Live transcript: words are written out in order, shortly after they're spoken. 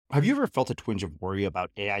Have you ever felt a twinge of worry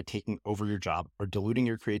about AI taking over your job or diluting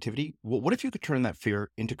your creativity? Well, what if you could turn that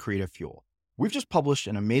fear into creative fuel? We've just published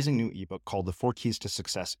an amazing new ebook called The 4 Keys to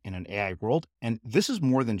Success in an AI World, and this is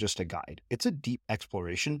more than just a guide. It's a deep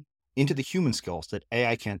exploration into the human skills that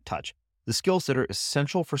AI can't touch, the skills that are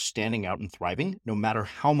essential for standing out and thriving, no matter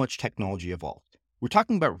how much technology evolves. We're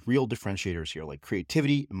talking about real differentiators here, like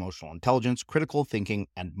creativity, emotional intelligence, critical thinking,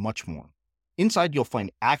 and much more. Inside, you'll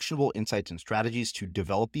find actionable insights and strategies to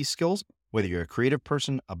develop these skills, whether you're a creative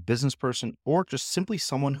person, a business person, or just simply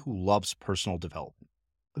someone who loves personal development.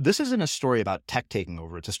 This isn't a story about tech taking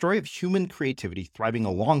over. It's a story of human creativity thriving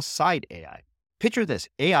alongside AI. Picture this,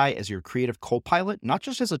 AI as your creative co-pilot, not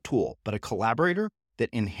just as a tool, but a collaborator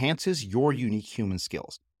that enhances your unique human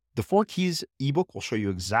skills. The 4 Keys ebook will show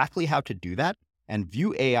you exactly how to do that and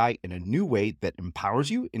view AI in a new way that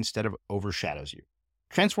empowers you instead of overshadows you.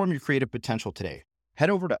 Transform your creative potential today. Head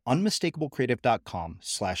over to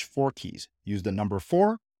unmistakablecreative.com/4keys. Use the number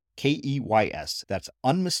 4, KEYS. That's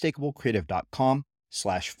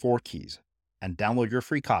unmistakablecreative.com/4keys and download your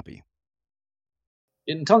free copy.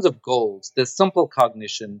 In terms of goals, there's simple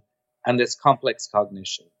cognition and there's complex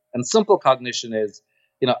cognition. And simple cognition is,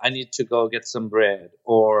 I need to go get some bread,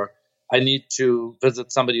 or I need to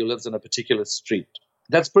visit somebody who lives in a particular street.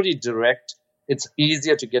 That's pretty direct. It's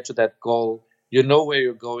easier to get to that goal. You know where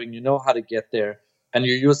you're going, you know how to get there, and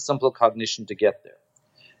you use simple cognition to get there.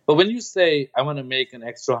 But when you say, I want to make an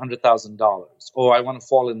extra $100,000, or I want to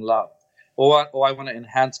fall in love, or I want to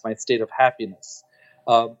enhance my state of happiness,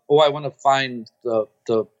 or I want to find the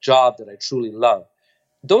job that I truly love,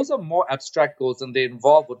 those are more abstract goals, and they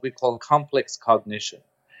involve what we call complex cognition.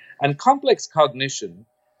 And complex cognition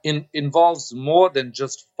involves more than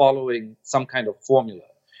just following some kind of formula.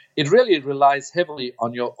 It really relies heavily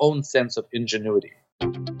on your own sense of ingenuity.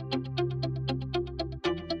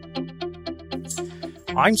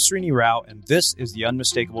 I'm Srini Rao, and this is the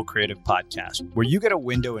Unmistakable Creative Podcast, where you get a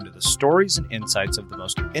window into the stories and insights of the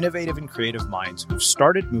most innovative and creative minds who've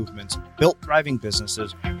started movements, built thriving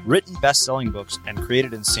businesses, written best-selling books, and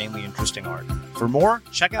created insanely interesting art. For more,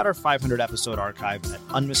 check out our 500-episode archive at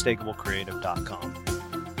unmistakablecreative.com.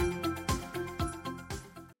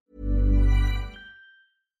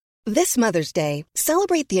 This Mother's Day,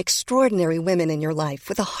 celebrate the extraordinary women in your life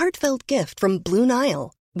with a heartfelt gift from Blue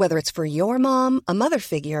Nile. Whether it's for your mom, a mother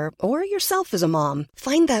figure, or yourself as a mom,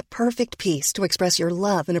 find that perfect piece to express your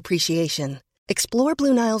love and appreciation. Explore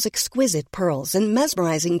Blue Nile's exquisite pearls and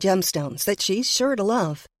mesmerizing gemstones that she's sure to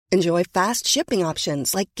love. Enjoy fast shipping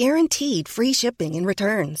options like guaranteed free shipping and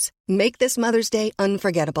returns. Make this Mother's Day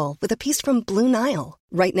unforgettable with a piece from Blue Nile.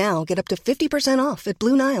 Right now, get up to 50% off at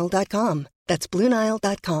BlueNile.com. That's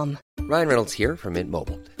BlueNile.com. Ryan Reynolds here from Mint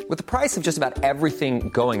Mobile. With the price of just about everything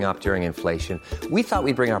going up during inflation, we thought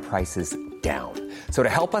we'd bring our prices down. So to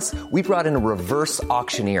help us, we brought in a reverse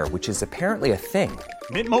auctioneer, which is apparently a thing.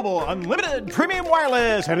 Mint Mobile Unlimited Premium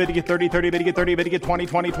Wireless. How to get 30, 30, bit to get 30, bit to get 20,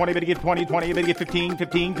 20, 20, bit to get 20, 20, bit to get 15,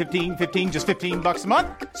 15, 15, 15, just $15 a month?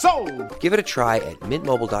 Sold! Give it a try at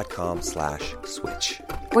mintmobile.com/switch.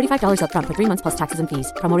 $45 up front for 3 months plus taxes and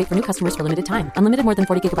fees. Promo rate for new customers for limited time. Unlimited more than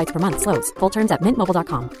 40 gigabytes per month. Slows full terms at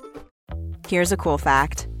mintmobile.com. Here's a cool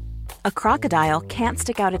fact. A crocodile can't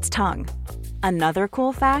stick out its tongue. Another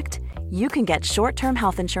cool fact, you can get short-term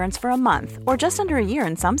health insurance for a month or just under a year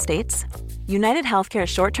in some states. United Healthcare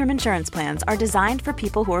short-term insurance plans are designed for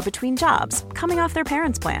people who are between jobs, coming off their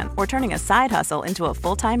parents' plan, or turning a side hustle into a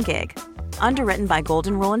full-time gig. Underwritten by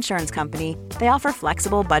Golden Rule Insurance Company, they offer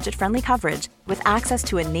flexible, budget-friendly coverage with access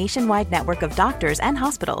to a nationwide network of doctors and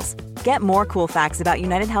hospitals. Get more cool facts about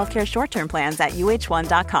United Healthcare short-term plans at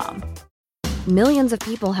uh1.com. Millions of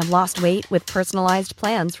people have lost weight with personalized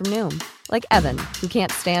plans from Noom. Like Evan, who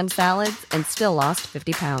can't stand salads and still lost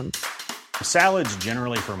 50 pounds. Salads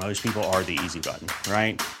generally for most people are the easy button,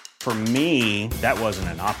 right? For me, that wasn't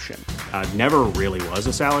an option. I never really was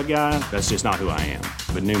a salad guy. That's just not who I am.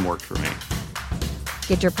 But Noom worked for me.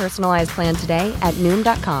 Get your personalized plan today at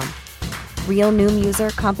Noom.com. Real Noom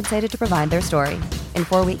user compensated to provide their story. In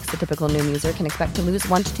 4 weeks, the typical Noom user can expect to lose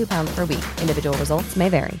 1 to 2 pounds per week. Individual results may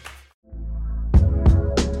vary.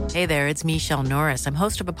 Hey there, it's Michelle Norris. I'm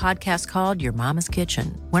host of a podcast called Your Mama's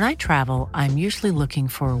Kitchen. When I travel, I'm usually looking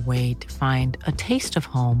for a way to find a taste of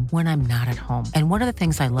home when I'm not at home. And one of the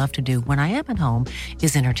things I love to do when I am at home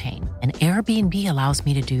is entertain. And Airbnb allows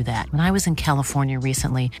me to do that. When I was in California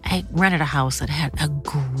recently, I rented a house that had a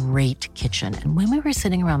great kitchen. And when we were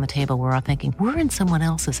sitting around the table, we were all thinking, we're in someone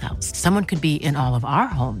else's house. Someone could be in all of our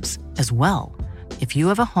homes as well. If you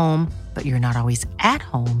have a home, but you're not always at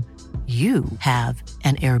home, you have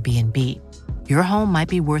an Airbnb. Your home might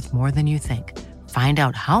be worth more than you think. Find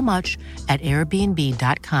out how much at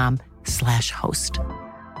airbnb.com/host.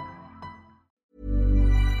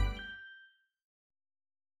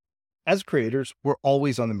 As creators, we're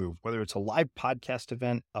always on the move. Whether it's a live podcast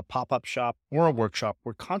event, a pop-up shop, or a workshop,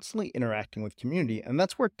 we're constantly interacting with community, and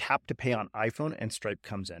that's where Tap to Pay on iPhone and Stripe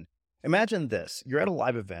comes in. Imagine this. You're at a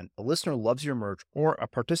live event, a listener loves your merch, or a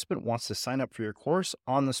participant wants to sign up for your course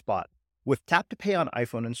on the spot. With Tap to Pay on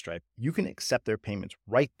iPhone and Stripe, you can accept their payments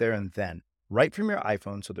right there and then, right from your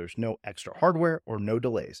iPhone, so there's no extra hardware or no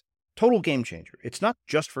delays. Total game changer. It's not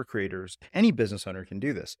just for creators. Any business owner can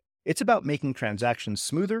do this. It's about making transactions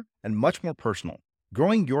smoother and much more personal,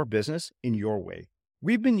 growing your business in your way.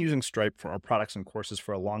 We've been using Stripe for our products and courses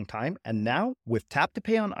for a long time, and now with Tap to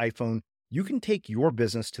Pay on iPhone, you can take your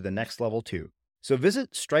business to the next level too. So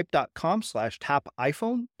visit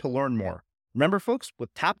stripe.com/tapiphone to learn more. Remember, folks,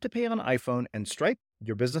 with Tap to Pay on iPhone and Stripe,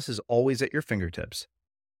 your business is always at your fingertips.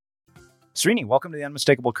 Srini, welcome to the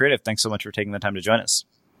Unmistakable Creative. Thanks so much for taking the time to join us.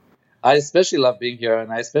 I especially love being here,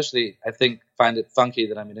 and I think, find it funky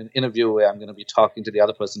that I'm in an interview where I'm going to be talking to the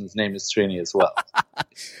other person whose name is Srini as well.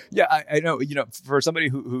 Yeah, I know. For somebody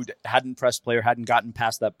who hadn't pressed play or hadn't gotten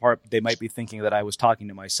past that part, they might be thinking that I was talking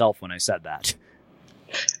to myself when I said that.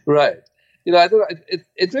 Right. I think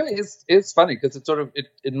it really is funny because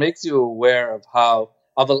it makes you aware of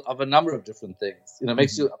of a number of different things.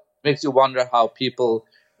 Makes you wonder how people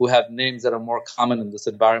who have names that are more common in this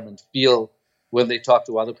environment feel when they talk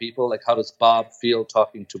to other people. Like, how does Bob feel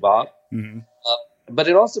talking to Bob? Mm-hmm. But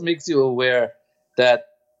it also makes you aware that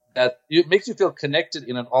it makes you feel connected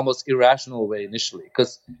in an almost irrational way initially,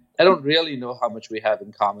 because I don't really know how much we have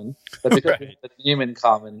in common. But because we have a name in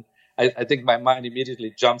common, I think my mind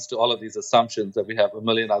immediately jumps to all of these assumptions that we have a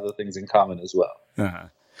million other things in common as well. Uh-huh.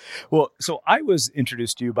 Well, so I was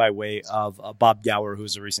introduced to you by way of Bob Gower,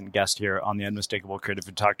 who's a recent guest here on the Unmistakable Creative,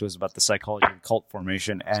 who talked to us about the psychology of cult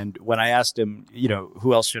formation. And when I asked him,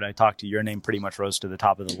 who else should I talk to, your name pretty much rose to the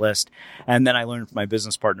top of the list. And then I learned from my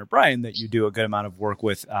business partner, Brian, that you do a good amount of work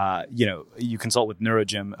with, you consult with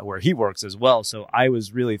Neurogym where he works as well. So I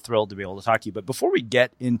was really thrilled to be able to talk to you. But before we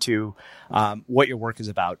get into what your work is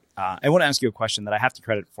about, I want to ask you a question that I have to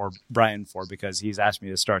credit for Brian for, because he's asked me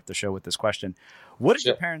to start the show with this question. What did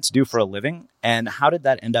your parents do for a living, and how did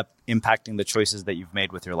that end up impacting the choices that you've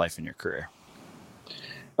made with your life and your career?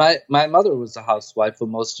 My mother was a housewife for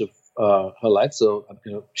most of her life, so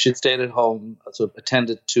she stayed at home, sort of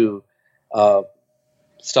attended to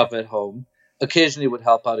stuff at home. Occasionally would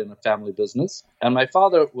help out in a family business. And my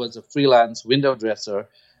father was a freelance window dresser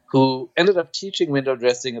who ended up teaching window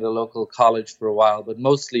dressing at a local college for a while, but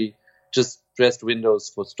mostly just dressed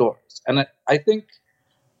windows for stores. And I think,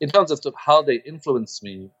 in terms of how they influenced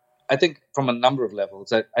me, I think from a number of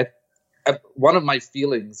levels. One of my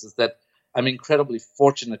feelings is that I'm incredibly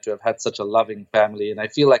fortunate to have had such a loving family, and I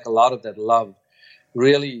feel like a lot of that love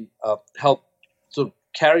really helped sort of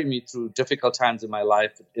carry me through difficult times in my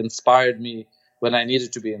life. It inspired me when I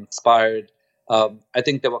needed to be inspired. I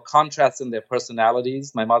think there were contrasts in their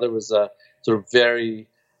personalities. My mother was a sort of very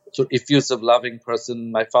effusive, loving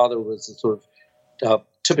person. My father was a sort of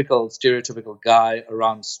stereotypical guy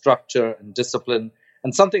around structure and discipline.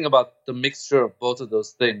 And something about the mixture of both of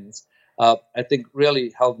those things, I think,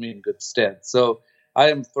 really held me in good stead. So I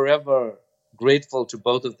am forever grateful to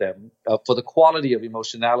both of them for the quality of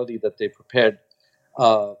emotionality that they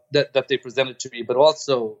that they presented to me, but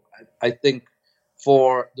also I think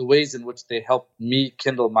for the ways in which they helped me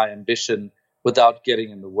kindle my ambition without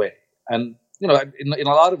getting in the way. And in a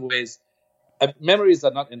lot of ways, memories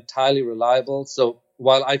are not entirely reliable. So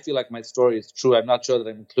while I feel like my story is true, I'm not sure that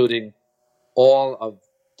I'm including all of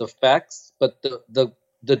the facts, but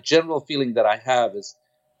the general feeling that I have is,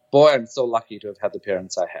 boy, I'm so lucky to have had the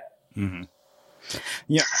parents I had. Mm-hmm.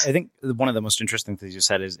 Yeah, I think one of the most interesting things you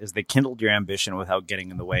said is they kindled your ambition without getting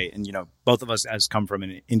in the way. And, both of us has come from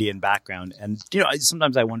an Indian background. And,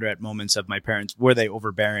 sometimes I wonder at moments of my parents, were they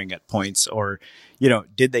overbearing at points, or,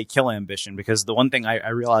 did they kill ambition? Because the one thing I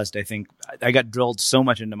realized, I think I got drilled so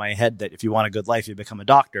much into my head that if you want a good life, you become a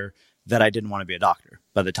doctor, that I didn't want to be a doctor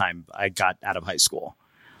by the time I got out of high school.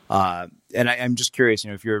 And I'm just curious,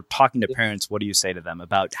 if you're talking to parents, what do you say to them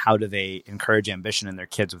about how do they encourage ambition in their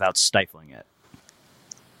kids without stifling it?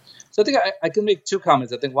 So I think I can make two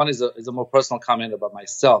comments. I think one is a more personal comment about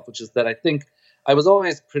myself, which is that I think I was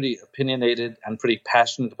always pretty opinionated and pretty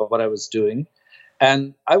passionate about what I was doing.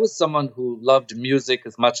 And I was someone who loved music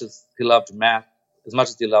as much as he loved math, as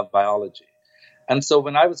much as he loved biology. And so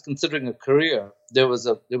when I was considering a career, there was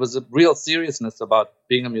a real seriousness about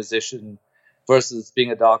being a musician versus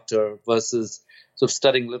being a doctor versus sort of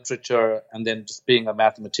studying literature and then just being a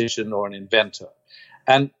mathematician or an inventor.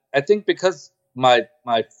 And I think because my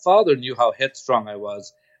father knew how headstrong I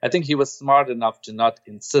was, I think he was smart enough to not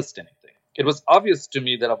insist anything. It was obvious to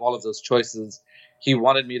me that of all of those choices, he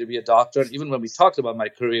wanted me to be a doctor. And even when we talked about my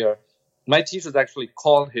career, my teachers actually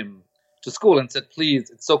called him to school and said, please,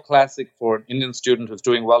 it's so classic for an Indian student who's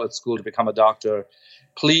doing well at school to become a doctor.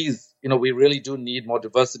 Please, we really do need more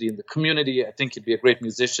diversity in the community. I think he'd be a great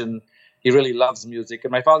musician. He really loves music.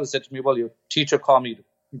 And my father said to me, well, your teacher called me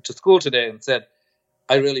to school today and said,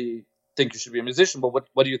 I really think you should be a musician, but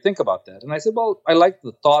what do you think about that? And I said, well, I like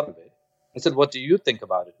the thought of it. I said, what do you think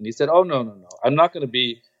about it? And he said, oh, no. I'm not going to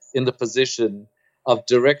be in the position of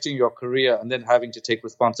directing your career and then having to take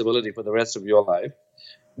responsibility for the rest of your life.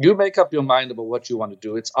 You make up your mind about what you want to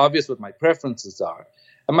do. It's obvious what my preferences are.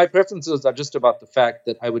 And my preferences are just about the fact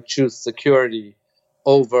that I would choose security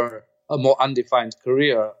over a more undefined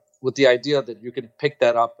career, with the idea that you can pick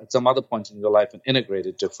that up at some other point in your life and integrate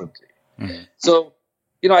it differently. Mm-hmm. So,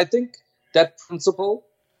 I think that principle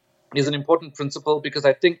is an important principle, because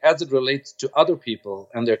I think as it relates to other people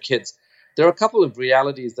and their kids, there are a couple of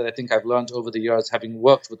realities that I think I've learned over the years, having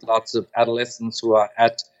worked with lots of adolescents who are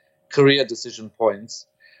at career decision points.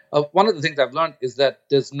 One of the things I've learned is that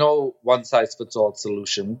there's no one-size-fits-all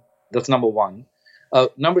solution. That's number one.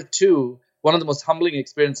 Number two, one of the most humbling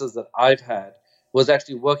experiences that I've had was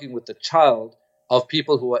actually working with the child of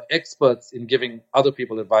people who are experts in giving other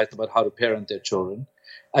people advice about how to parent their children.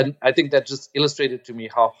 And I think that just illustrated to me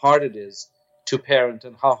how hard it is to parent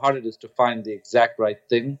and how hard it is to find the exact right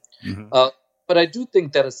thing. Mm-hmm. But I do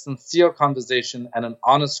think that a sincere conversation and an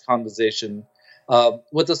honest conversation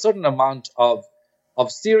with a certain amount of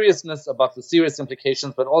seriousness about the serious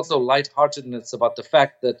implications, but also lightheartedness about the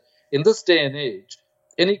fact that in this day and age,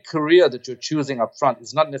 any career that you're choosing up front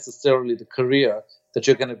is not necessarily the career that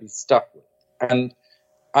you're going to be stuck with. And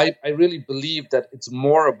I really believe that it's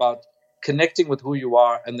more about connecting with who you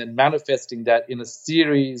are and then manifesting that in a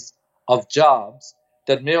series of jobs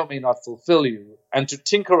that may or may not fulfill you, and to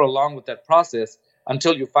tinker along with that process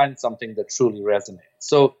until you find something that truly resonates.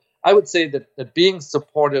 So I would say that being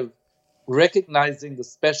supportive, recognizing the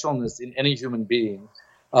specialness in any human being,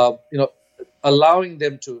 allowing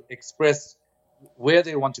them to express where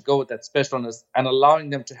they want to go with that specialness and allowing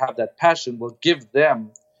them to have that passion will give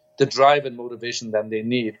them the drive and motivation that they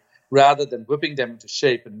need, rather than whipping them into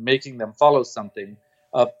shape and making them follow something.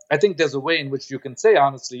 I think there's a way in which you can say,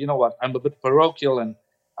 honestly, you know what, I'm a bit parochial and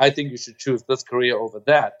I think you should choose this career over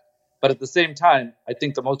that. But at the same time, I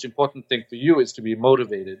think the most important thing for you is to be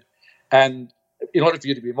motivated. And in order for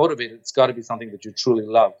you to be motivated, it's got to be something that you truly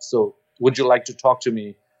love. So would you like to talk to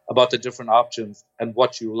me about the different options and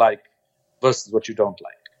what you like versus what you don't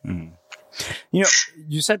like? Mm.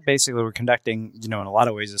 You said basically we're conducting, in a lot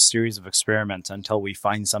of ways, a series of experiments until we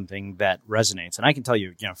find something that resonates. And I can tell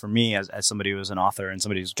you, for me, as somebody who is an author and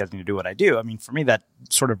somebody who's getting to do what I do, I mean, for me, that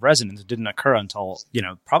sort of resonance didn't occur until,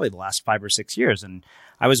 probably the last 5 or 6 years. And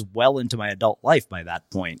I was well into my adult life by that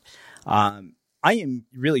point. I am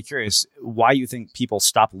really curious why you think people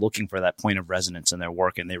stop looking for that point of resonance in their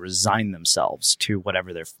work and they resign themselves to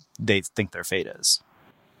whatever they think their fate is.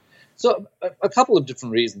 So a couple of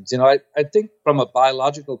different reasons. I think from a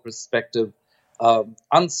biological perspective,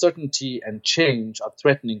 uncertainty and change are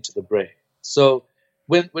threatening to the brain. So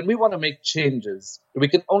when we want to make changes, we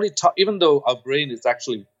can only talk, even though our brain is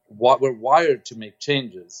actually, we're wired to make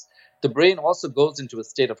changes, the brain also goes into a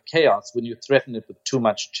state of chaos when you threaten it with too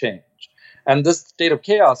much change. And this state of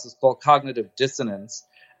chaos is called cognitive dissonance.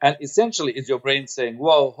 And essentially is your brain saying,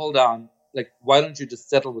 whoa, hold on, why don't you just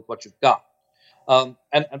settle with what you've got? And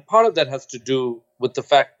part of that has to do with the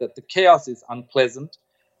fact that the chaos is unpleasant,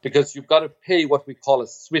 because you've got to pay what we call a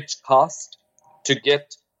switch cost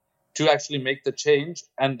to actually make the change.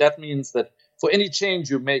 And that means that for any change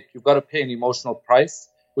you make, you've got to pay an emotional price,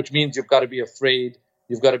 which means you've got to be afraid,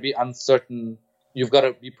 you've got to be uncertain, you've got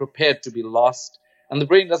to be prepared to be lost. And the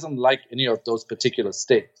brain doesn't like any of those particular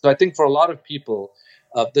states. So I think for a lot of people,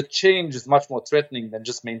 the change is much more threatening than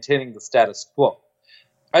just maintaining the status quo.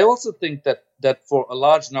 I also think that for a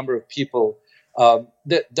large number of people,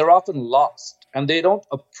 they're often lost, and they don't.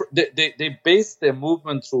 They base their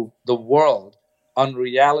movement through the world on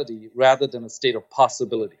reality rather than a state of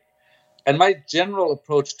possibility. And my general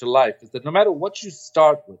approach to life is that no matter what you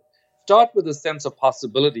start with a sense of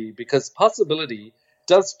possibility, because possibility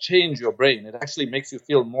does change your brain. It actually makes you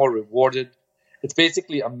feel more rewarded. It's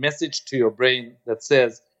basically a message to your brain that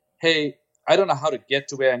says, hey, I don't know how to get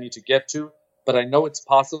to where I need to get to, but I know it's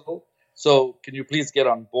possible. So can you please get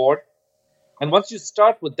on board? And once you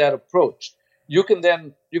start with that approach, you can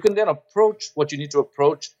then approach what you need to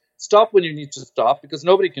approach, stop when you need to stop, because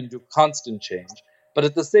nobody can do constant change. But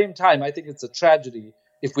at the same time, I think it's a tragedy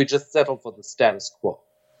if we just settle for the status quo.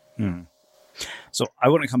 So I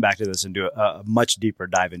want to come back to this and do a much deeper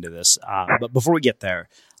dive into this. But before we get there,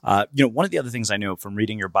 one of the other things I know from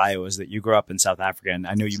reading your bio is that you grew up in South Africa, and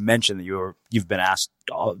I know you mentioned that you've been asked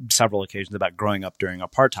several occasions about growing up during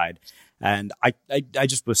apartheid. And I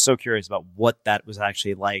just was so curious about what that was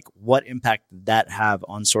actually like. What impact did that have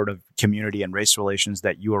on sort of community and race relations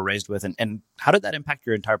that you were raised with? And how did that impact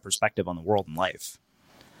your entire perspective on the world and life?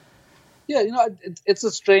 Yeah, it's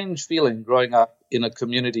a strange feeling growing up in a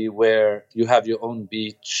community where you have your own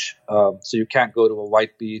beach, so you can't go to a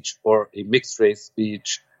white beach or a mixed race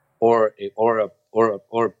beach or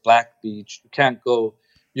a black beach. You can't go.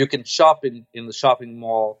 You can shop in the shopping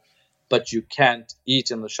mall, but you can't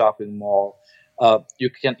eat in the shopping mall.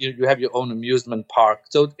 You have your own amusement park.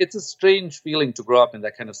 So it's a strange feeling to grow up in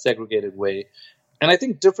that kind of segregated way. And I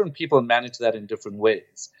think different people manage that in different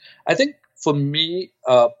ways. I think for me,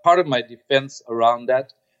 part of my defense around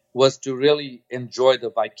that was to really enjoy the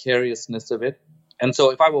vicariousness of it. And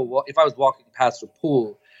so if I was walking past a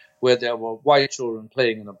pool where there were white children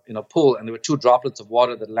playing in a pool and there were 2 droplets of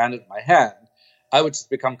water that landed in my hand, I would just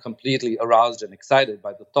become completely aroused and excited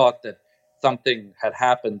by the thought that something had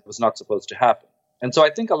happened that was not supposed to happen. And so I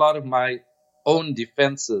think a lot of my own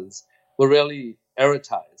defenses were really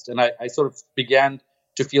erotized. And I sort of began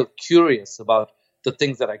to feel curious about the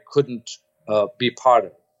things that I couldn't be part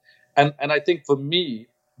of. And I think for me,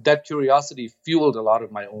 that curiosity fueled a lot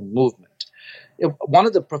of my own movement. One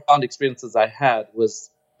of the profound experiences I had was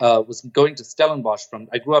going to Stellenbosch.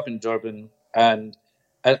 I grew up in Durban, and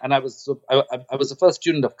I was the first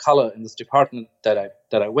student of color in this department that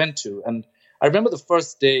I went to. And I remember the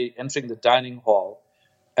first day entering the dining hall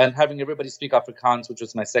and having everybody speak Afrikaans, which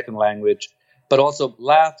was my second language, but also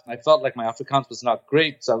laugh. I felt like my Afrikaans was not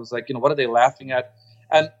great. So I was like, what are they laughing at?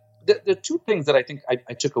 And there are 2 things that I think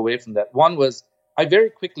I took away from that. One was I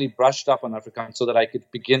very quickly brushed up on Afrikaans so that I could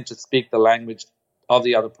begin to speak the language of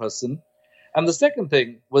the other person. And the second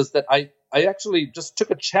thing was that I actually just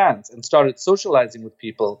took a chance and started socializing with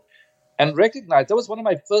people and recognized that was one of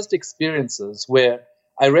my first experiences where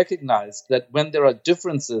I recognized that when there are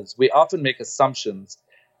differences, we often make assumptions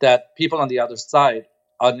that people on the other side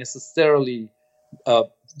are necessarily,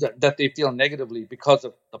 that they feel negatively because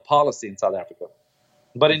of the policy in South Africa.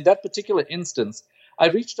 But in that particular instance, I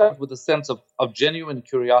reached out with a sense of genuine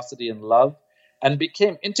curiosity and love and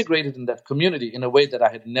became integrated in that community in a way that I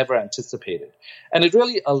had never anticipated. And it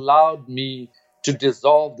really allowed me to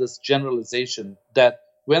dissolve this generalization that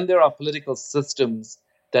when there are political systems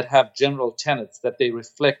that have general tenets, that they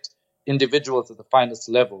reflect individuals at the finest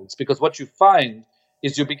levels. Because what you find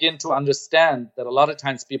is you begin to understand that a lot of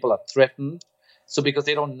times people are threatened. So because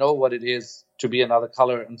they don't know what it is to be another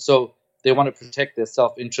color, and so they want to protect their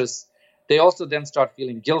self-interest. They also then start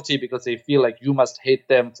feeling guilty because they feel like you must hate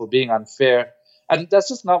them for being unfair. And that's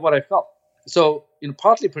just not what I felt. So,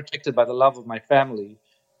 partly protected by the love of my family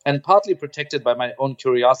and partly protected by my own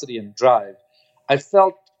curiosity and drive, I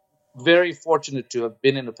felt very fortunate to have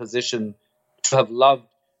been in a position to have loved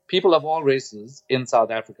people of all races in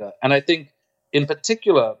South Africa. And I think, in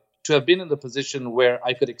particular, to have been in the position where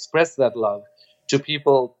I could express that love to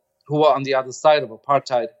people who are on the other side of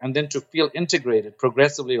apartheid, and then to feel integrated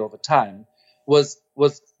progressively over time was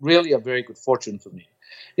really a very good fortune for me.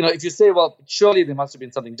 If you say, well, surely there must have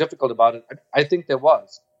been something difficult about it, I think there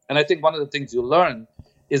was. And I think one of the things you learn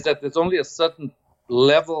is that there's only a certain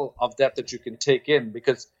level of that you can take in,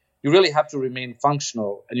 because you really have to remain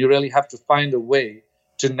functional and you really have to find a way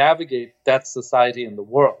to navigate that society and the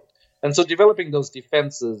world. And so developing those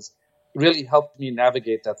defenses really helped me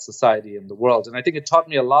navigate that society and the world. And I think it taught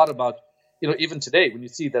me a lot about, even today, when you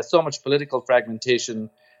see there's so much political fragmentation,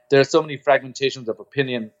 there are so many fragmentations of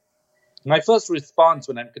opinion. My first response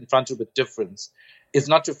when I'm confronted with difference is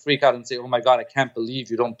not to freak out and say, oh my God, I can't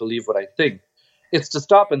believe you don't believe what I think. It's to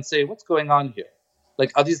stop and say, what's going on here?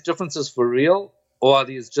 Like, are these differences for real? Or are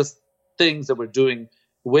these just things that we're doing,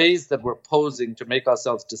 ways that we're posing to make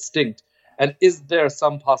ourselves distinct? And is there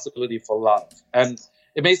some possibility for love? And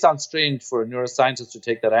it may sound strange for a neuroscientist to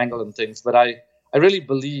take that angle and things, but I really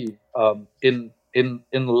believe in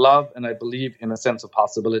love, and I believe in a sense of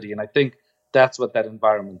possibility. And I think that's what that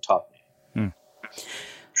environment taught me.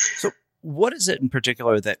 So what is it in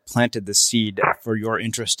particular that planted the seed for your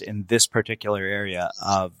interest in this particular area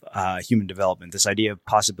of human development, this idea of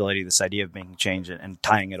possibility, this idea of making change and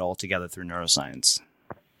tying it all together through neuroscience?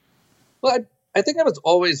 Well, I think I was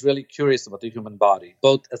always really curious about the human body,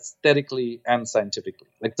 both aesthetically and scientifically.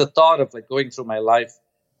 Like the thought of going through my life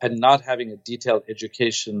and not having a detailed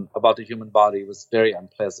education about the human body was very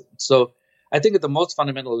unpleasant. So I think at the most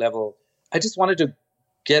fundamental level, I just wanted to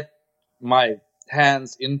get my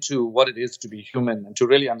hands into what it is to be human and to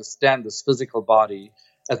really understand this physical body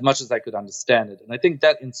as much as I could understand it. And I think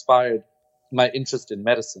that inspired my interest in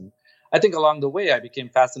medicine. I think along the way, I became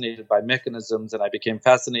fascinated by mechanisms and I became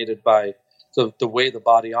fascinated by the way the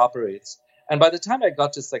body operates. And by the time I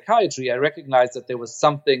got to psychiatry, I recognized that there was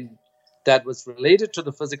something that was related to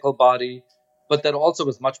the physical body, but that also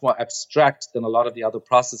was much more abstract than a lot of the other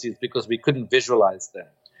processes because we couldn't visualize them.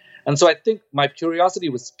 And so I think my curiosity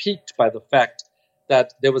was piqued by the fact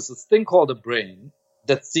that there was this thing called a brain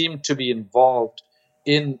that seemed to be involved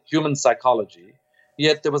in human psychology,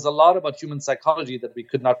 yet there was a lot about human psychology that we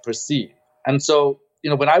could not perceive. And so,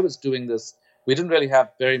 when I was doing this, we didn't really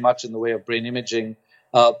have very much in the way of brain imaging.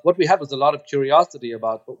 What we had was a lot of curiosity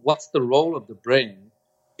about what's the role of the brain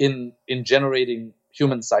in generating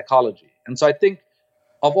human psychology. And so I think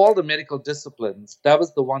of all the medical disciplines, that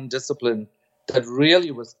was the one discipline that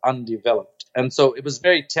really was undeveloped. And so it was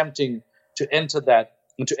very tempting to enter that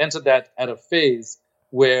at a phase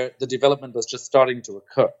where the development was just starting to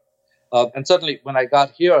occur. And certainly when I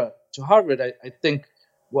got here to Harvard, I think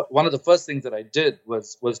one of the first things that I did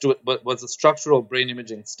was a structural brain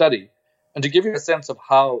imaging study. And to give you a sense of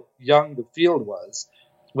how young the field was,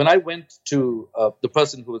 when I went to the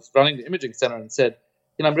person who was running the imaging center and said,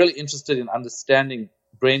 I'm really interested in understanding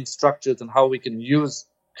brain structures and how we can use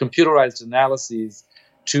computerized analyses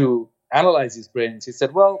to analyze these brains. He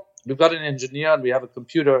said, well, we've got an engineer and we have a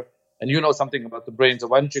computer and you know something about the brain. So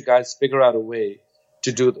why don't you guys figure out a way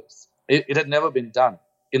to do this? It had never been done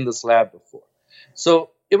in this lab before.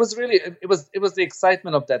 So it was the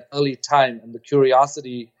excitement of that early time and the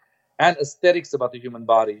curiosity and aesthetics about the human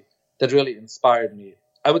body that really inspired me.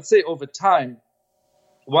 I would say over time,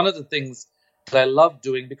 one of the things that I love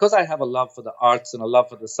doing, because I have a love for the arts and a love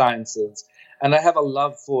for the sciences, and I have a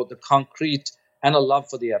love for the concrete and a love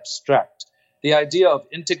for the abstract, the idea of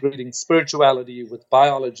integrating spirituality with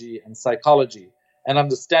biology and psychology and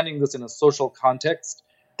understanding this in a social context,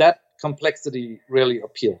 that complexity really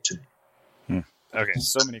appealed to me. Okay,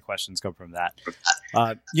 so many questions come from that.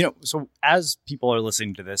 So as people are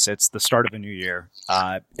listening to this, it's the start of a new year.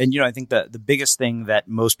 And I think that the biggest thing that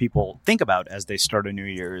most people think about as they start a new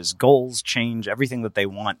year is goals, change, everything that they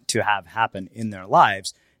want to have happen in their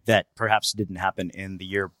lives that perhaps didn't happen in the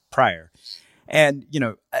year prior. And,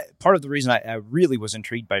 part of the reason I really was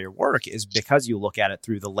intrigued by your work is because you look at it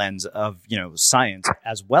through the lens of, science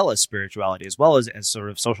as well as spirituality, as well as sort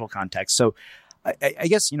of social context. So I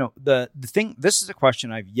guess, the thing, this is a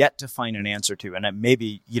question I've yet to find an answer to. And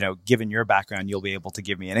maybe, given your background, you'll be able to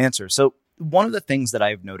give me an answer. So one of the things that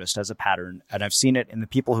I've noticed as a pattern, and I've seen it in the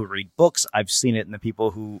people who read books, I've seen it in the people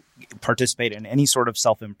who participate in any sort of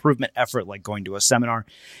self-improvement effort, like going to a seminar,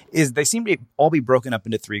 is they seem to all be broken up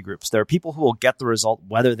into three groups. There are people who will get the result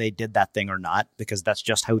whether they did that thing or not, because that's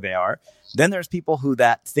just who they are. Then there's people who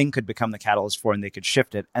that thing could become the catalyst for and they could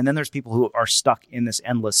shift it. And then there's people who are stuck in this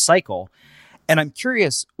endless cycle. And I'm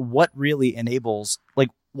curious what really enables,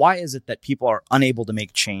 why is it that people are unable to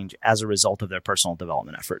make change as a result of their personal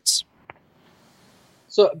development efforts?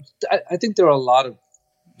 So I think there are a lot of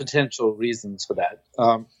potential reasons for that.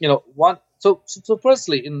 So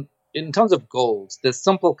firstly, in terms of goals, there's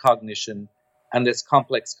simple cognition and there's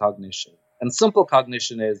complex cognition. And simple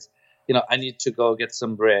cognition is, I need to go get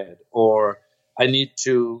some bread, or I need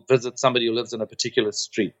to visit somebody who lives in a particular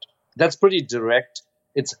street. That's pretty direct.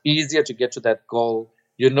 It's easier to get to that goal.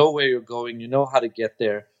 You know where you're going, you know how to get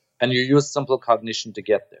there, and you use simple cognition to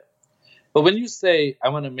get there. But when you say, I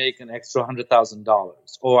want to make an extra $100,000,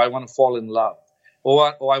 or I want to fall in love,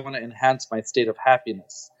 or I want to enhance my state of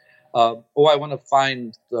happiness, or I want to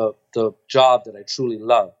find the job that I truly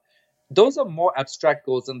love, those are more abstract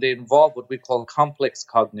goals, and they involve what we call complex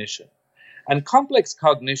cognition. And complex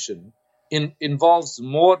cognition involves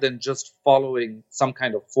more than just following some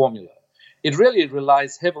kind of formula. It really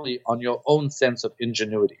relies heavily on your own sense of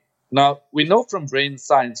ingenuity. Now, we know from brain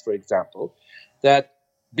science, for example, that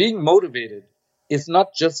being motivated is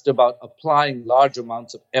not just about applying large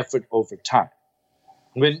amounts of effort over time.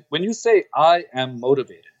 When you say, I am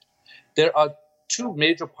motivated, there are two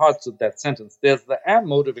major parts of that sentence. There's the am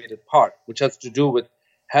motivated part, which has to do with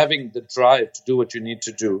having the drive to do what you need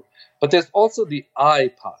to do. But there's also the I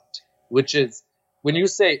part, which is when you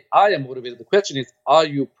say, I am motivated, the question is, are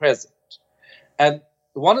you present? And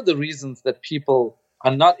one of the reasons that people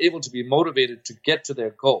are not able to be motivated to get to their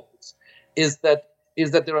goals is that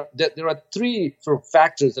there are three sort of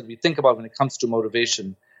factors that we think about when it comes to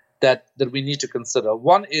motivation that we need to consider.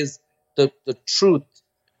 One is the truth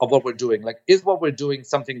of what we're doing. Is what we're doing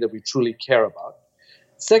something that we truly care about?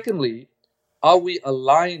 Secondly, are we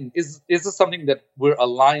aligned? Is this something that we're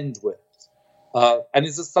aligned with? And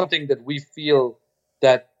is this something that we feel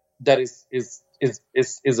that is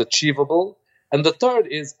achievable? And the third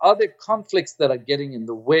is, are there conflicts that are getting in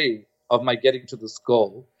the way of my getting to this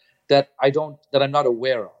goal that I'm not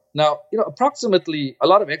aware of? Now, approximately, a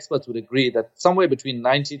lot of experts would agree that somewhere between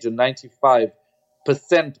 90 to 95%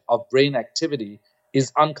 of brain activity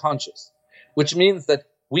is unconscious, which means that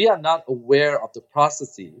we are not aware of the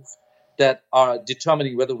processes that are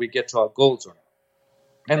determining whether we get to our goals or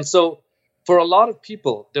not. And so for a lot of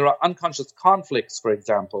people, there are unconscious conflicts, for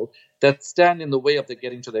example, that stand in the way of their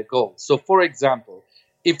getting to their goals. So, for example,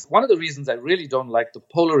 if one of the reasons I really don't like the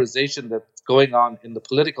polarization that's going on in the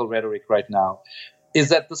political rhetoric right now is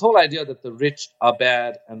that this whole idea that the rich are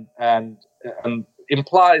bad and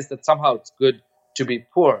implies that somehow it's good to be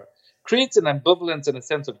poor creates an ambivalence and a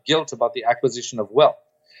sense of guilt about the acquisition of wealth.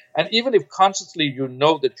 And even if consciously you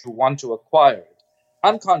know that you want to acquire it,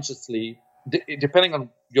 unconsciously, depending on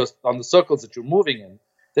the circles that you're moving in,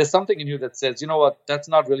 there's something in you that says, you know what, that's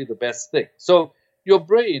not really the best thing. So your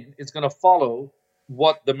brain is going to follow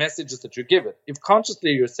what the message is that you give it. If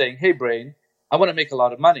consciously you're saying, hey, brain, I want to make a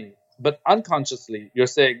lot of money, but unconsciously you're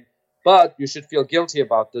saying, but you should feel guilty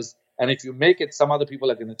about this. And if you make it, some other people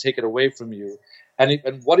are going to take it away from you.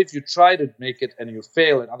 And what if you try to make it and you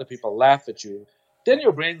fail and other people laugh at you? Then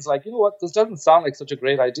your brain's like, you know what, this doesn't sound like such a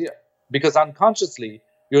great idea. Because unconsciously,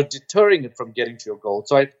 you're deterring it from getting to your goal.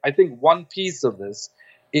 So I think one piece of this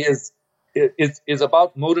is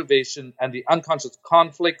about motivation and the unconscious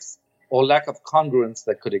conflicts or lack of congruence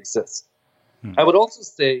that could exist. I would also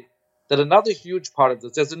say that another huge part of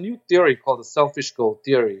this, there's a new theory called the selfish goal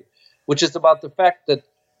theory, which is about the fact that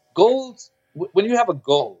goals, when you have a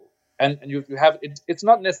goal and you have it, it's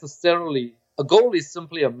not necessarily, a goal is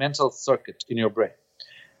simply a mental circuit in your brain.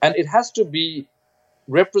 And it has to be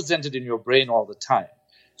represented in your brain all the time.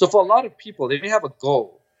 So for a lot of people, they may have a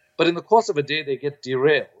goal, but in the course of a day, they get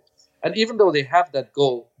derailed. And even though they have that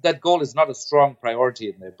goal is not a strong priority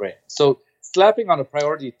in their brain. So slapping on a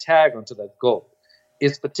priority tag onto that goal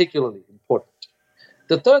is particularly important.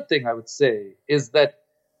 The third thing I would say is that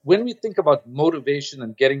when we think about motivation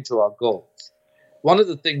and getting to our goals, one of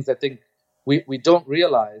the things I think we don't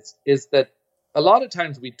realize is that a lot of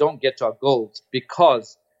times we don't get to our goals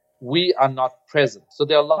because we are not present. So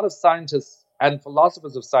there are a lot of scientists and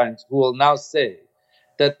philosophers of science who will now say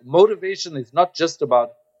that motivation is not just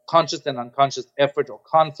about conscious and unconscious effort or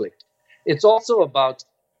conflict. It's also about,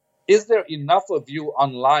 is there enough of you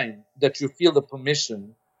online that you feel the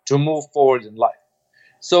permission to move forward in life?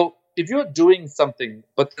 So if you're doing something,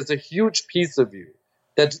 but there's a huge piece of you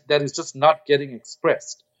that is just not getting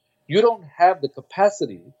expressed, you don't have the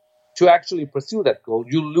capacity to actually pursue that goal.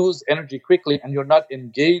 You lose energy quickly and you're not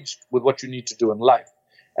engaged with what you need to do in life.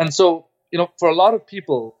 And so, for a lot of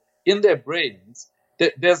people in their brains,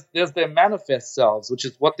 there's their manifest selves, which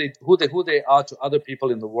is who they are to other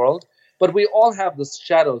people in the world. But we all have this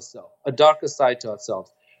shadow self, a darker side to ourselves,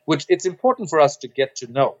 which it's important for us to get to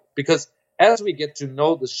know. Because as we get to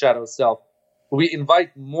know the shadow self, we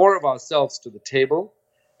invite more of ourselves to the table.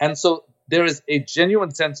 And so there is a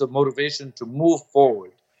genuine sense of motivation to move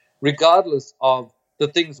forward, regardless of the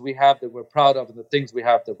things we have that we're proud of and the things we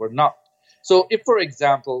have that we're not. So if, for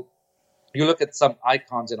example, you look at some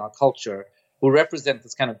icons in our culture who represent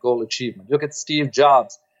this kind of goal achievement, look at Steve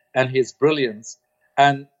Jobs and his brilliance,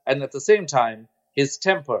 and at the same time, his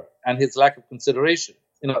temper and his lack of consideration.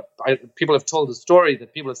 People have told the story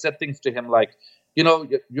that people have said things to him like,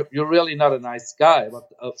 you're really not a nice guy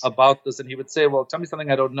about this. And he would say, well, tell me something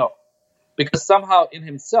I don't know. Because somehow in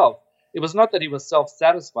himself, it was not that he was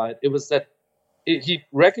self-satisfied. It was that he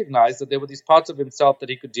recognized that there were these parts of himself that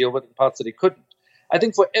he could deal with and parts that he couldn't. I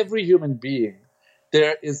think for every human being,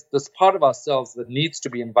 there is this part of ourselves that needs to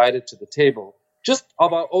be invited to the table, just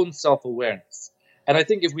of our own self-awareness. And I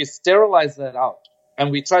think if we sterilize that out and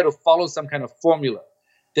we try to follow some kind of formula,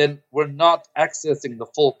 then we're not accessing the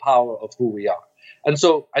full power of who we are. And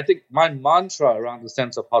so I think my mantra around the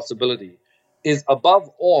sense of possibility is, above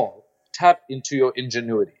all, tap into your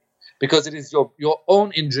ingenuity, because it is your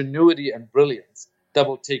own ingenuity and brilliance that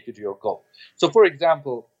will take you to your goal. So, for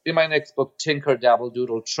example, in my next book, Tinker, Dabble,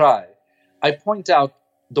 Doodle, Try, I point out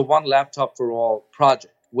the One Laptop for All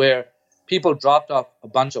project, where people dropped off a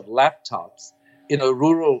bunch of laptops in a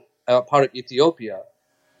rural part of Ethiopia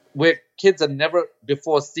where kids had never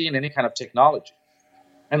before seen any kind of technology.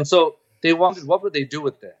 And so they wondered, what would they do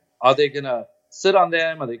with them? Are they going to sit on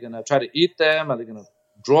them? Are they going to try to eat them? Are they going to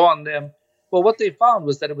draw on them? Well, what they found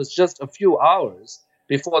was that it was just a few hours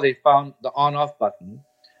before they found the on-off button.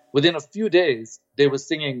 Within a few days, they were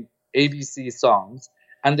singing ABC songs.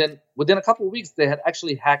 And then within a couple of weeks, they had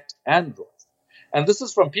actually hacked Android. And this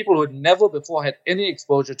is from people who had never before had any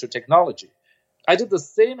exposure to technology. I did a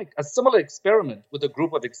similar experiment with a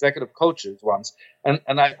group of executive coaches once,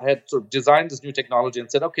 and I had sort of designed this new technology and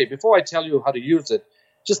said, okay, before I tell you how to use it,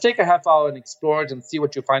 just take a half hour and explore it and see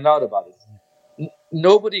what you find out about it.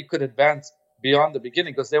 Nobody could advance beyond the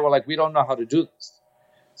beginning because they were like, we don't know how to do this.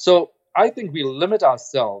 So I think we limit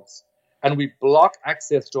ourselves and we block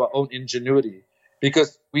access to our own ingenuity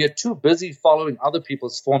because we are too busy following other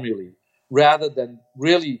people's formulae rather than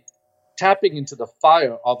really tapping into the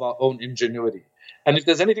fire of our own ingenuity. And if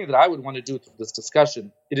there's anything that I would want to do through this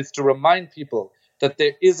discussion, it is to remind people that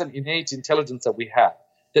there is an innate intelligence that we have,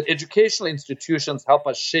 that educational institutions help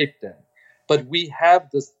us shape them, but we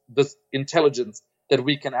have this intelligence that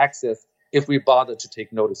we can access if we bother to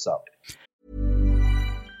take notice of it.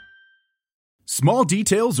 Small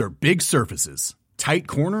details are big surfaces. Tight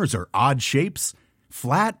corners are odd shapes.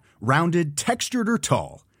 Flat, rounded, textured, or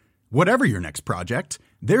tall. Whatever your next project,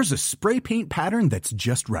 there's a spray paint pattern that's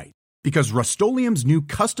just right. Because Rust-Oleum's new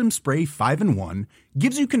Custom Spray 5-in-1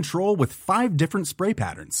 gives you control with 5 different spray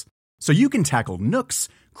patterns. So you can tackle nooks,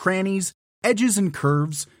 crannies, edges, and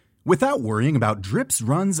curves without worrying about drips,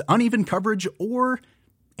 runs, uneven coverage, or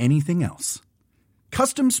anything else.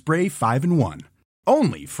 Custom Spray 5-in-1.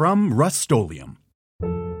 Only from Rust-Oleum.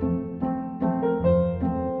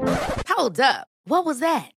 Hold up. What was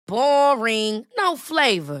that? Boring. No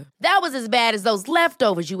flavor. That was as bad as those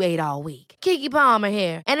leftovers you ate all week. Keke Palmer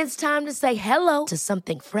here, and it's time to say hello to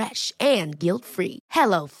something fresh and guilt-free.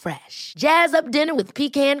 Hello Fresh. Jazz up dinner with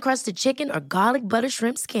pecan-crusted chicken or garlic butter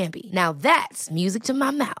shrimp scampi. Now that's music to my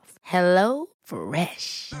mouth. Hello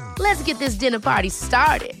Fresh. Let's get this dinner party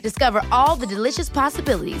started. Discover all the delicious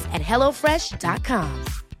possibilities at HelloFresh.com.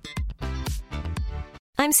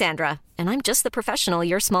 I'm Sandra, and I'm just the professional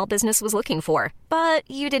your small business was looking for. But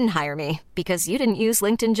you didn't hire me because you didn't use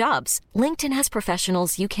LinkedIn Jobs. LinkedIn has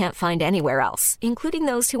professionals you can't find anywhere else, including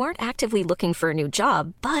those who aren't actively looking for a new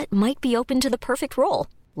job, but might be open to the perfect role,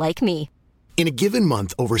 like me. In a given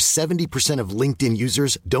month, over 70% of LinkedIn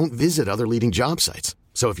users don't visit other leading job sites.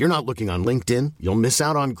 So if you're not looking on LinkedIn, you'll miss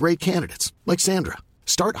out on great candidates like Sandra.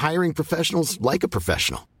 Start hiring professionals like a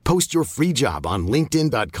professional. Post your free job on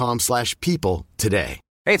linkedin.com/people today.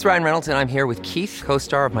 Hey, it's Ryan Reynolds, and I'm here with Keith,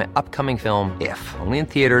 co-star of my upcoming film, If, only in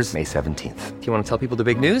theaters May 17th. Do you want to tell people the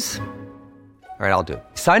big news? All right, I'll do it.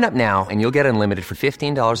 Sign up now and you'll get unlimited for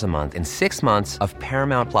 $15 a month and 6 months of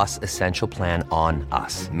Paramount Plus Essential Plan on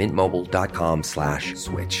us.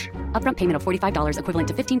 MintMobile.com/switch. Upfront payment of $45 equivalent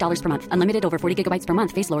to $15 per month. Unlimited over 40 gigabytes per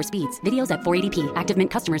month. Face lower speeds. Videos at 480p. Active Mint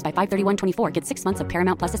customers by 531.24 get 6 months of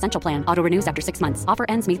Paramount Plus Essential Plan. Auto renews after 6 months. Offer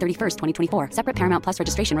ends May 31st, 2024. Separate Paramount Plus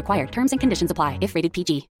registration required. Terms and conditions apply if rated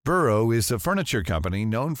PG. Burrow is a furniture company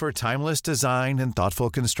known for timeless design and thoughtful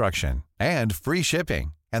construction and free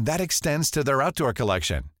shipping. And that extends to their outdoor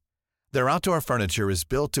collection. Their outdoor furniture is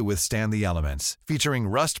built to withstand the elements, featuring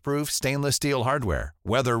rust-proof stainless steel hardware,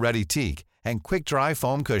 weather-ready teak, and quick-dry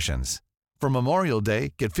foam cushions. For Memorial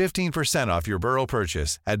Day, get 15% off your Burrow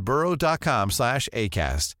purchase at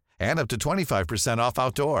burrow.com/acast and up to 25% off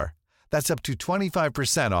outdoor. That's up to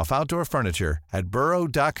 25% off outdoor furniture at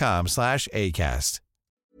burrow.com/acast.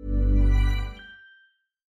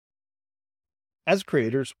 As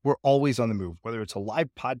creators, we're always on the move. Whether it's a live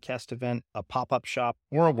podcast event, a pop-up shop,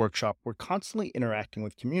 or a workshop, we're constantly interacting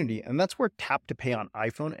with community, and that's where Tap to Pay on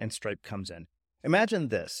iPhone and Stripe comes in. Imagine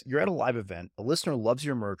this. You're at a live event, a listener loves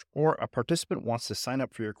your merch, or a participant wants to sign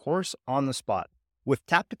up for your course on the spot. With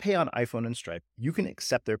Tap to Pay on iPhone and Stripe, you can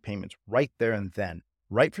accept their payments right there and then,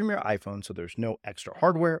 right from your iPhone, so there's no extra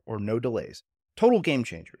hardware or no delays. Total game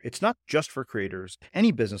changer. It's not just for creators.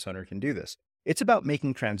 Any business owner can do this. It's about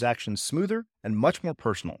making transactions smoother and much more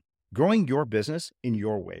personal, growing your business in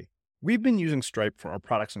your way. We've been using Stripe for our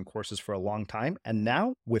products and courses for a long time, and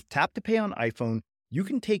now with Tap to Pay on iPhone, you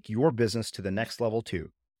can take your business to the next level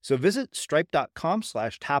too. So visit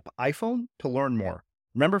stripe.com/tapiphone to learn more.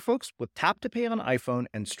 Remember, folks, with Tap to Pay on iPhone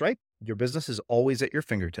and Stripe, your business is always at your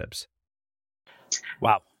fingertips.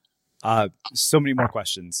 Wow. So many more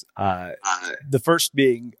questions. The first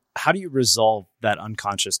being, how do you resolve that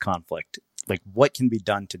unconscious conflict? Like, what can be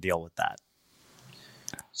done to deal with that?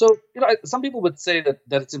 So, some people would say that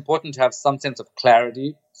it's important to have some sense of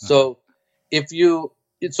clarity. So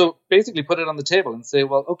so basically put it on the table and say,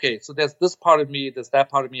 well, okay, so there's this part of me, there's that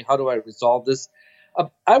part of me. How do I resolve this?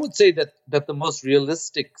 I would say that the most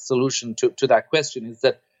realistic solution to that question is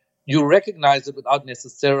that you recognize it without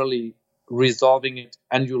necessarily resolving it,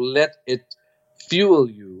 and you let it fuel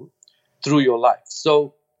you through your life.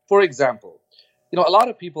 So, for example, a lot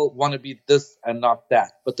of people want to be this and not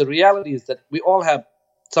that. But the reality is that we all have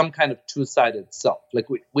some kind of two-sided self. Like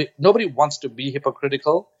nobody wants to be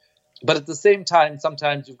hypocritical. But at the same time,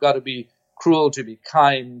 sometimes you've got to be cruel, to be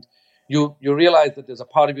kind. You realize that there's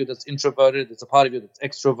a part of you that's introverted, there's a part of you that's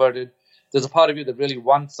extroverted, there's a part of you that really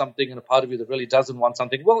wants something and a part of you that really doesn't want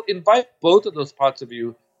something. Well, invite both of those parts of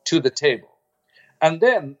you to the table. And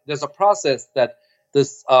then there's a process that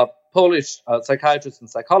this Polish psychiatrist and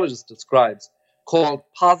psychologist describes called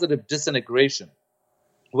positive disintegration,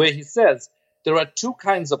 where he says there are two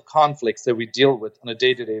kinds of conflicts that we deal with on a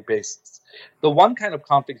day-to-day basis. The one kind of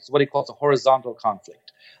conflict is what he calls a horizontal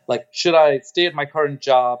conflict. Like, should I stay at my current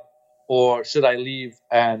job or should I leave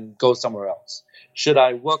and go somewhere else? Should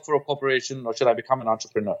I work for a corporation or should I become an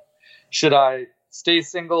entrepreneur? Should I stay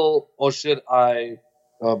single or should I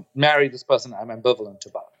marry this person I'm ambivalent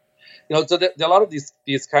about? So there are a lot of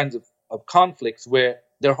these kinds of conflicts where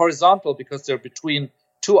they're horizontal because they're between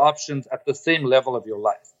two options at the same level of your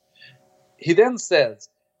life. He then says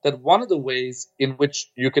that one of the ways in which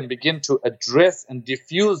you can begin to address and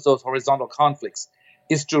diffuse those horizontal conflicts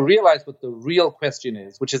is to realize what the real question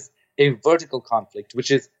is, which is a vertical conflict,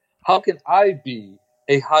 which is, how can I be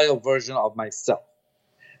a higher version of myself?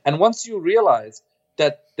 And once you realize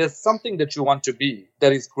that there's something that you want to be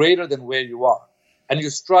that is greater than where you are, and you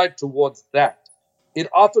strive towards that, it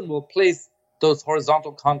often will place those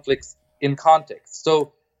horizontal conflicts in context.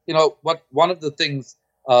 So, one of the things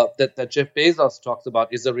that Jeff Bezos talks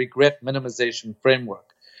about is a regret minimization framework,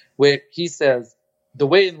 where he says the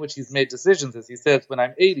way in which he's made decisions is he says, when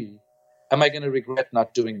I'm 80, am I going to regret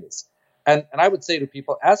not doing this? And I would say to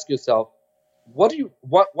people, ask yourself, why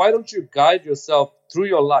don't you guide yourself through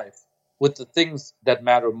your life with the things that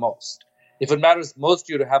matter most? If it matters most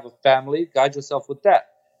to you to have a family, guide yourself with that.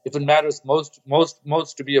 If it matters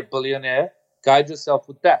most to be a billionaire, guide yourself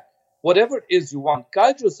with that. Whatever it is you want,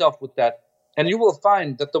 guide yourself with that. And you will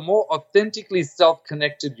find that the more authentically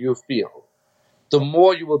self-connected you feel, the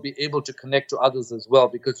more you will be able to connect to others as well,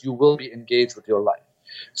 because you will be engaged with your life.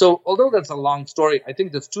 So although that's a long story, I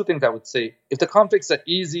think there's two things I would say. If the conflicts are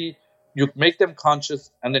easy, you make them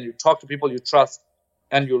conscious, and then you talk to people you trust,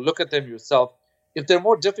 and you look at them yourself. If they're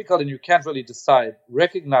more difficult and you can't really decide,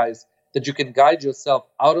 recognize that you can guide yourself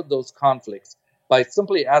out of those conflicts by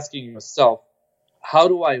simply asking yourself, how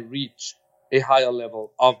do I reach a higher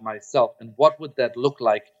level of myself? And what would that look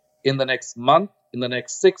like in the next month, in the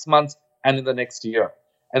next 6 months, and in the next year?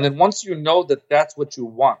 And then once you know that that's what you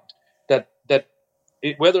want,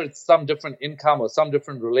 whether it's some different income or some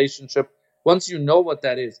different relationship, once you know what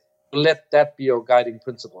that is, let that be your guiding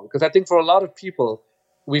principle. Because I think for a lot of people,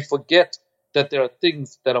 we forget that there are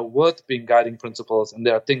things that are worth being guiding principles and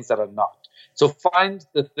there are things that are not. So find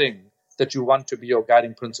the thing that you want to be your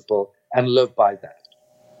guiding principle and live by that.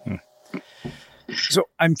 So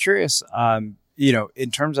I'm curious,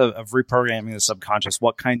 in terms of reprogramming the subconscious,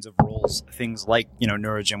 what kinds of roles, things like,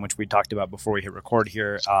 Neurogym, which we talked about before we hit record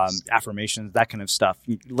here, affirmations, that kind of stuff,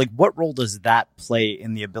 like what role does that play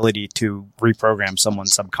in the ability to reprogram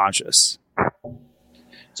someone's subconscious?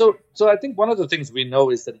 So I think one of the things we know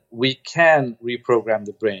is that we can reprogram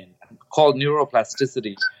the brain, called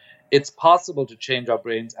neuroplasticity. It's possible to change our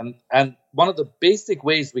brains. And one of the basic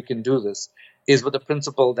ways we can do this is with a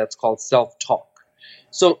principle that's called self-talk.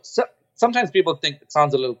 So sometimes people think it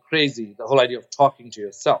sounds a little crazy, the whole idea of talking to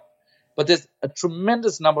yourself. But there's a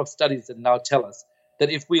tremendous number of studies that now tell us that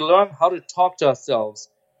if we learn how to talk to ourselves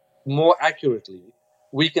more accurately,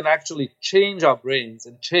 we can actually change our brains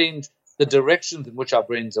and change the directions in which our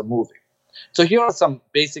brains are moving. So here are some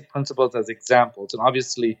basic principles as examples, and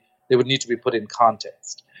obviously they would need to be put in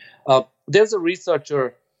context. There's a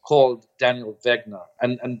researcher called Daniel Wegner,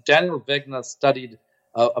 and Daniel Wegner studied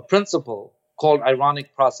a principle called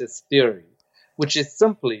ironic process theory, which is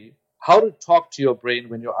simply how to talk to your brain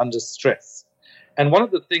when you're under stress. And one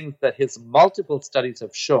of the things that his multiple studies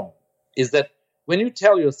have shown is that when you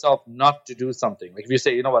tell yourself not to do something, like if you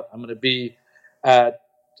say, you know what, I'm going to be at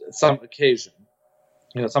some occasion,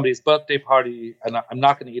 somebody's birthday party, and I'm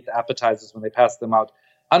not going to eat the appetizers when they pass them out.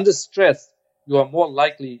 Under stress, you are more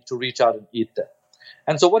likely to reach out and eat them.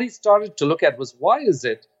 And so what he started to look at was, why is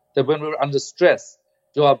it that when we're under stress,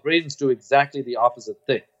 do our brains do exactly the opposite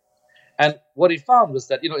thing? And what he found was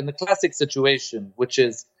that, in the classic situation, which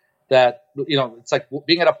is that, it's like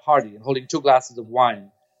being at a party and holding 2 glasses of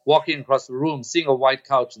wine, walking across the room, seeing a white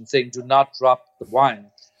couch and saying, do not drop the wine.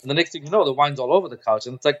 And the next thing you know, the wine's all over the couch.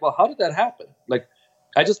 And it's like, well, how did that happen? Like,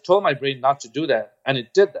 I just told my brain not to do that, and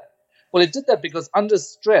it did that. Well, it did that because under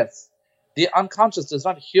stress, the unconscious does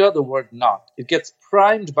not hear the word not. It gets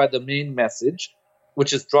primed by the main message,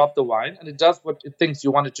 which is drop the wine, and it does what it thinks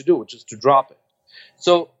you want it to do, which is to drop it.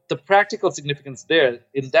 So the practical significance there,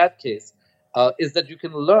 in that case, is that you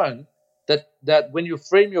can learn that when you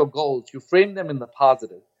frame your goals, you frame them in the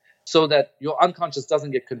positive. so that your unconscious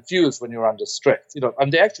doesn't get confused when you're under stress.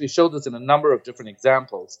 And they actually showed this in a number of different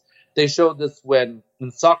examples. They showed this when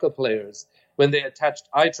soccer players, when they attached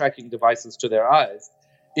eye tracking devices to their eyes,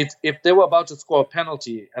 if they were about to score a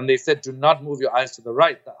penalty and they said, do not move your eyes to the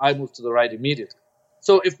right, the eye moves to the right immediately.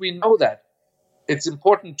 So if we know that, it's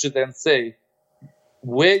important to then say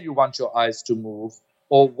where you want your eyes to move,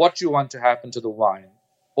 or what you want to happen to the wine,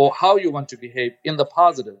 or how you want to behave in the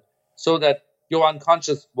positive, so that your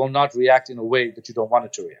unconscious will not react in a way that you don't want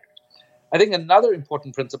it to react. I think another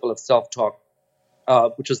important principle of self-talk,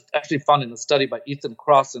 which was actually found in a study by Ethan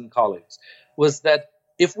Cross and colleagues, was that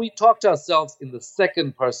if we talk to ourselves in the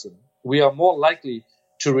second person, we are more likely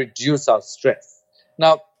to reduce our stress.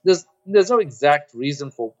 Now, there's no exact reason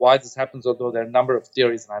for why this happens, although there are a number of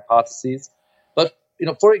theories and hypotheses. But,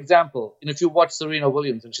 for example, if you watch Serena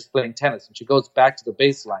Williams and she's playing tennis and she goes back to the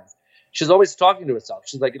baseline, she's always talking to herself.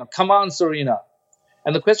 She's like, come on, Serena.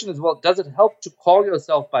 And the question is, well, does it help to call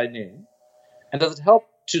yourself by name? And does it help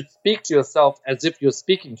to speak to yourself as if you're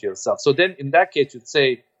speaking to yourself? So then in that case, you'd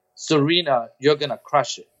say, Serena, you're going to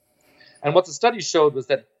crush it. And what the study showed was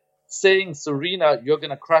that saying, Serena, you're going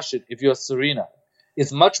to crush it if you're Serena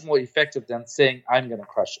is much more effective than saying, I'm going to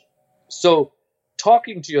crush it. So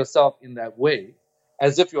talking to yourself in that way,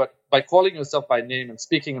 as if you are, by calling yourself by name and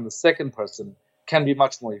speaking in the second person, can be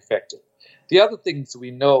much more effective. The other things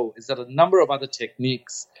we know is that a number of other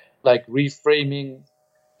techniques like reframing,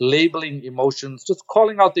 labeling emotions, just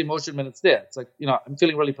calling out the emotion when it's there. It's like, I'm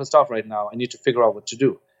feeling really pissed off right now. I need to figure out what to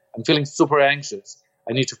do. I'm feeling super anxious.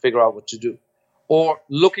 I need to figure out what to do. Or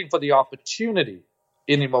looking for the opportunity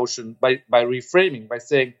in emotion by reframing, by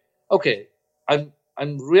saying, okay, I'm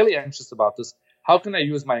really anxious about this. How can I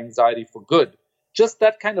use my anxiety for good? Just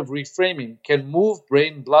that kind of reframing can move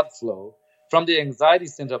brain blood flow from the anxiety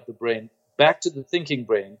center of the brain back to the thinking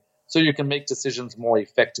brain so you can make decisions more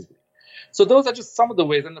effectively. So those are just some of the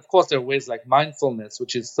ways. And of course, there are ways like mindfulness,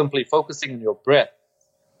 which is simply focusing on your breath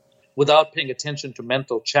without paying attention to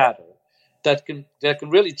mental chatter, that can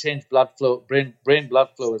really change blood flow, brain blood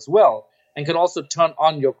flow as well, and can also turn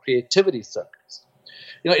on your creativity circuits.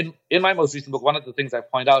 In my most recent book, one of the things I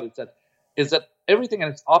point out is that everything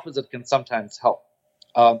and its opposite can sometimes help.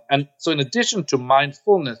 And so in addition to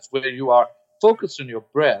mindfulness, where you are focused on your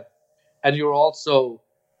breath and you're also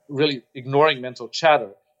really ignoring mental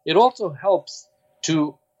chatter, it also helps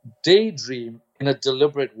to daydream in a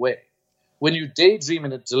deliberate way. When you daydream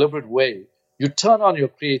in a deliberate way, you turn on your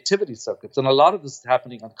creativity circuits, and a lot of this is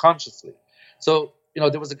happening unconsciously. So,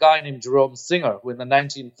 there was a guy named Jerome Singer who in the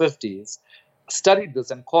 1950s studied this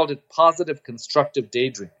and called it positive constructive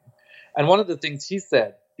daydreaming. And one of the things he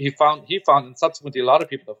said, he found, and subsequently a lot of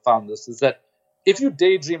people have found this, is that if you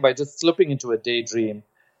daydream by just slipping into a daydream,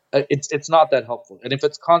 it's not that helpful. And if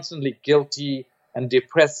it's constantly guilty and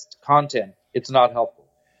depressed content, it's not helpful.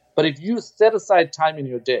 But if you set aside time in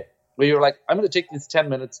your day where you're like, I'm going to take these 10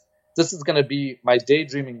 minutes, this is going to be my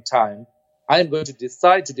daydreaming time, I'm going to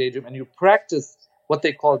decide to daydream, and you practice what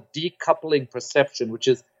they call decoupling perception, which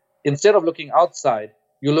is instead of looking outside,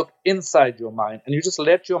 you look inside your mind and you just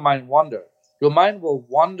let your mind wander. Your mind will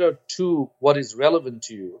wander to what is relevant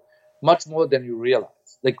to you much more than you realize.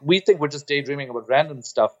 Like, we think we're just daydreaming about random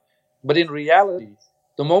stuff, but in reality,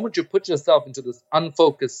 the moment you put yourself into this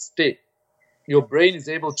unfocused state, your brain is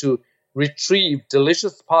able to retrieve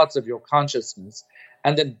delicious parts of your consciousness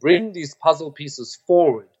and then bring these puzzle pieces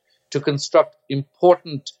forward to construct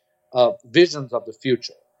important visions of the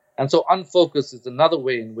future. And so unfocus is another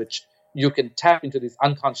way in which you can tap into these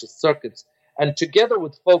unconscious circuits. And together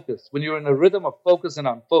with focus, when you're in a rhythm of focus and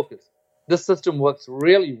unfocus, this system works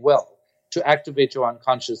really well to activate your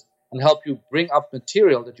unconscious and help you bring up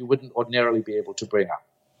material that you wouldn't ordinarily be able to bring up.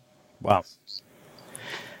 Wow.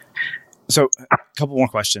 So a couple more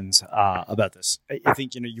questions about this. I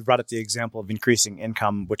think, you brought up the example of increasing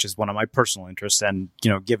income, which is one of my personal interests. And,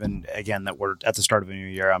 given, again, that we're at the start of a new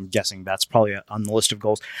year, I'm guessing that's probably on the list of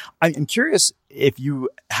goals. I'm curious if you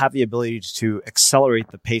have the ability to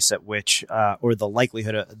accelerate the pace at which, or the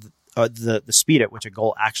likelihood of the speed at which a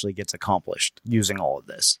goal actually gets accomplished using all of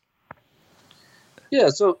this. Yeah,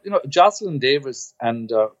 so, Jocelyn Davis and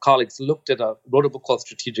colleagues wrote a book called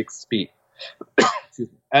Strategic Speed. Excuse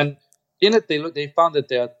me. And in it, they found that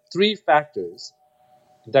there are three factors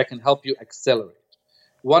that can help you accelerate.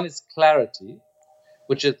 One is clarity,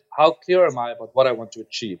 which is how clear am I about what I want to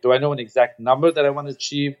achieve? Do I know an exact number that I want to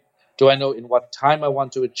achieve? Do I know in what time I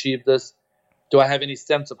want to achieve this? Do I have any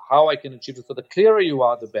sense of how I can achieve it? So the clearer you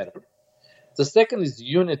are, the better. The second is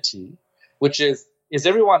unity, which is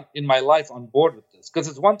everyone in my life on board with this? Because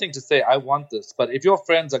it's one thing to say, I want this, but if your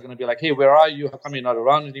friends are going to be like, hey, where are you? How come you're not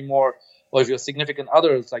around anymore? or if your significant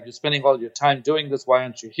other is like, you're spending all your time doing this, why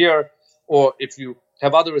aren't you here? Or if you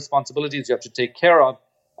have other responsibilities you have to take care of.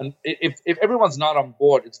 And if everyone's not on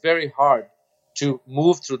board, it's very hard to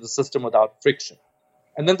move through the system without friction.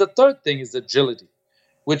 And then the third thing is agility,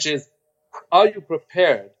 which is, are you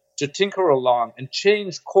prepared to tinker along and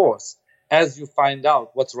change course as you find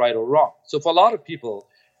out what's right or wrong? So for a lot of people,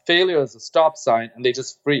 failure is a stop sign and they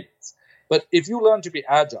just freeze. But if you learn to be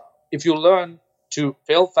agile, if you learn to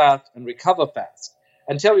fail fast and recover fast,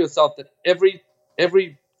 and tell yourself that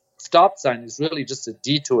every stop sign is really just a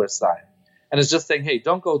detour sign, and it's just saying, hey,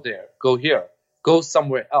 don't go there, go here, go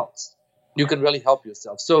somewhere else, you can really help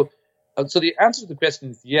yourself. So the answer to the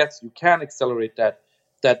question is yes, you can accelerate that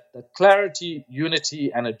clarity,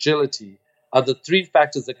 unity, and agility are the three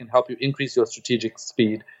factors that can help you increase your strategic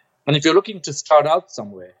speed. And if you're looking to start out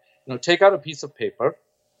somewhere, take out a piece of paper,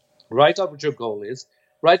 write out what your goal is,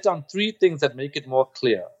 write down 3 things that make it more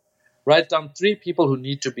clear, write down 3 people who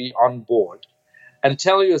need to be on board, and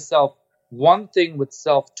tell yourself one thing with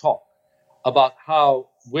self-talk about how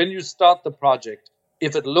when you start the project,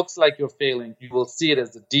 if it looks like you're failing, you will see it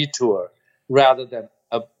as a detour rather than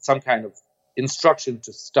some kind of instruction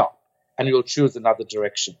to stop, and you'll choose another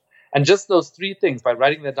direction. And just those 3 things, by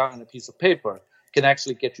writing that down on a piece of paper, can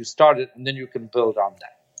actually get you started, and then you can build on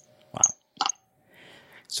that. Wow.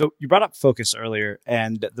 So you brought up focus earlier,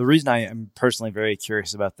 and the reason I am personally very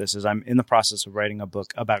curious about this is I'm in the process of writing a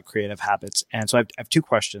book about creative habits. And so I have 2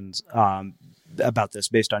 questions about this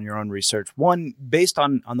based on your own research. One, based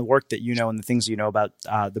on the work that you know and the things you know about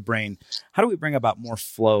the brain, how do we bring about more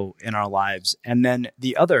flow in our lives? And then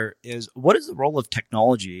the other is, what is the role of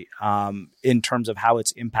technology in terms of how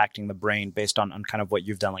it's impacting the brain based on kind of what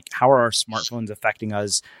you've done? Like, how are our smartphones affecting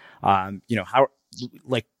us?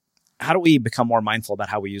 How do we become more mindful about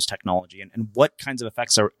how we use technology, and what kinds of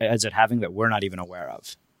effects is it having that we're not even aware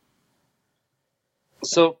of?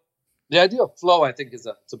 So the idea of flow, I think, it's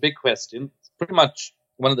a big question. It's pretty much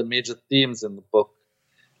one of the major themes in the book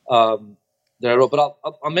that I wrote. But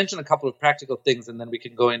I'll mention a couple of practical things, and then we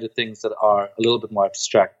can go into things that are a little bit more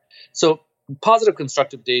abstract. So positive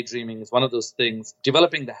constructive daydreaming is one of those things.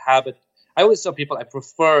 Developing the habit. I always tell people I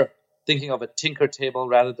prefer thinking of a tinker table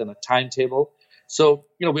rather than a timetable. So,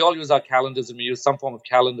 we all use our calendars, and we use some form of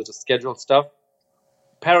calendar to schedule stuff.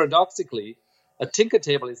 Paradoxically, a tinker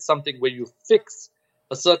table is something where you fix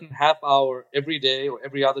a certain half hour every day or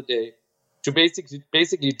every other day to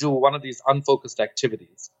basically do one of these unfocused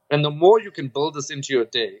activities. And the more you can build this into your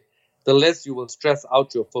day, the less you will stress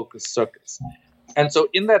out your focus circuits. And so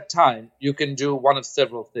in that time, you can do one of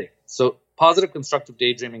several things. So positive constructive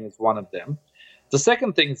daydreaming is one of them. The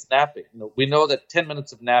second thing is napping. We know that 10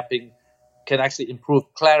 minutes of napping can actually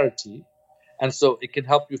improve clarity. And so it can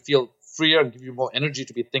help you feel freer and give you more energy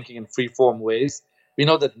to be thinking in free-form ways. We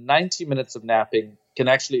know that 90 minutes of napping can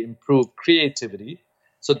actually improve creativity.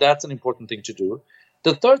 So that's an important thing to do.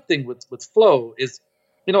 The third thing with flow is,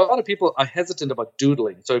 a lot of people are hesitant about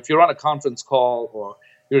doodling. So if you're on a conference call or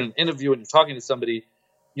you're in an interview and you're talking to somebody,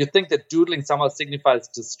 you think that doodling somehow signifies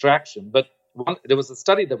distraction. But there was a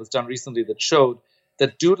study that was done recently that showed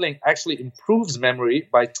that doodling actually improves memory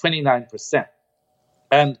by 29%.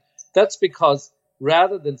 And that's because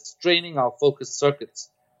rather than straining our focus circuits,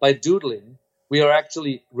 by doodling, we are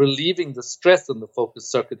actually relieving the stress in the focus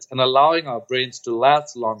circuits and allowing our brains to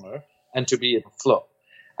last longer and to be in flow.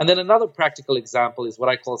 And then another practical example is what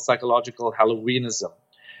I call psychological Halloweenism,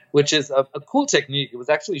 which is a cool technique. It was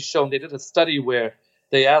actually shown, they did a study where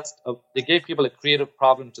they gave people a creative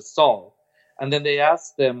problem to solve, and then they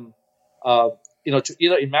asked them to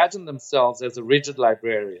either imagine themselves as a rigid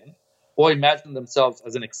librarian or imagine themselves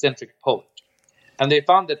as an eccentric poet. And they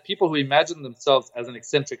found that people who imagined themselves as an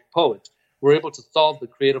eccentric poet were able to solve the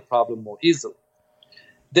creative problem more easily.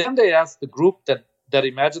 Then they asked the group that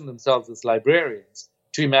imagined themselves as librarians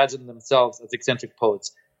to imagine themselves as eccentric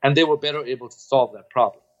poets, and they were better able to solve that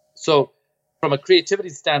problem. So from a creativity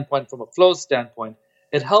standpoint, from a flow standpoint,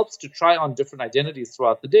 it helps to try on different identities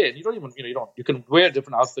throughout the day. And you can wear a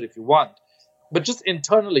different outfit if you want. But just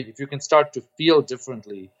internally, if you can start to feel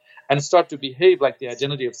differently and start to behave like the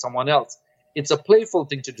identity of someone else, it's a playful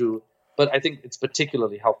thing to do, but I think it's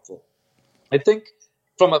particularly helpful. I think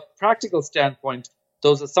from a practical standpoint,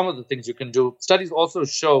 those are some of the things you can do. Studies also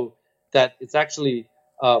show that it's actually,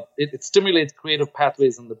 it stimulates creative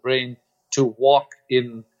pathways in the brain to walk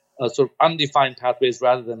in sort of undefined pathways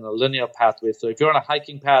rather than a linear pathway. So if you're on a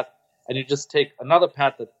hiking path and you just take another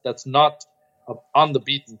path that's not on the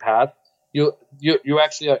beaten path, you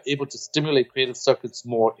actually are able to stimulate creative circuits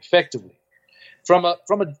more effectively. From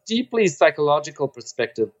a deeply psychological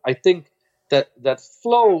perspective, I think that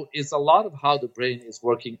flow is a lot of how the brain is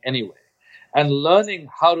working anyway. And learning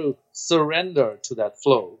how to surrender to that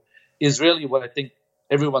flow is really what I think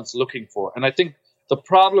everyone's looking for. And I think the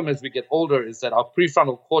problem as we get older is that our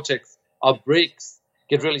prefrontal cortex, our brakes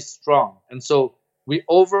get really strong. And so we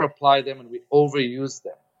over-apply them and we overuse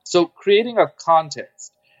them. So creating a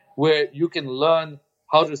context where you can learn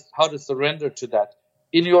how to surrender to that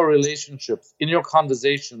in your relationships, in your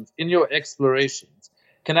conversations, in your explorations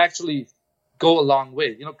can actually go a long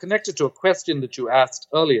way. Connected to a question that you asked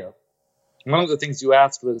earlier, one of the things you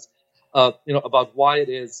asked was, about why it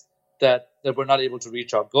is that we're not able to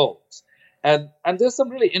reach our goals. And there's some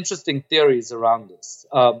really interesting theories around this.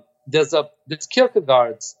 There's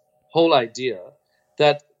Kierkegaard's whole idea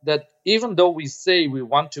that even though we say we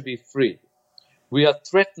want to be free, we are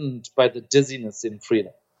threatened by the dizziness in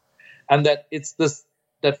freedom. And that it's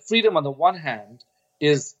that freedom on the one hand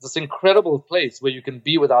is this incredible place where you can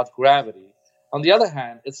be without gravity. On the other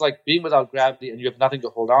hand, it's like being without gravity and you have nothing to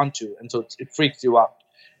hold on to. And so it freaks you out.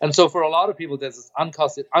 And so for a lot of people, there's this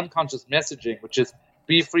unconscious messaging, which is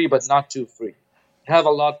be free, but not too free. Have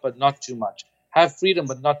a lot, but not too much. Have freedom,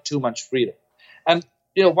 but not too much freedom. And,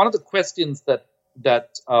 one of the questions one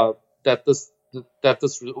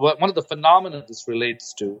of the phenomena this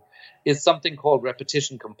relates to is something called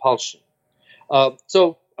repetition compulsion.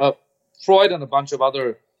 So Freud and a bunch of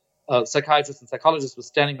other psychiatrists and psychologists were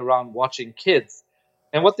standing around watching kids.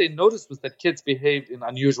 And what they noticed was that kids behaved in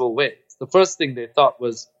unusual ways. The first thing they thought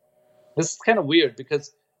was, this is kind of weird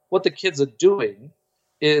because what the kids are doing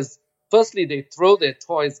is, firstly, they throw their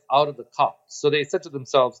toys out of the cart. So they said to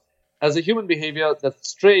themselves, as a human behavior, that's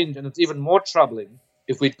strange, and it's even more troubling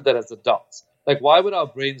if we do that as adults. Like, why would our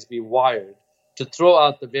brains be wired to throw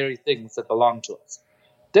out the very things that belong to us?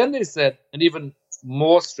 Then they said an even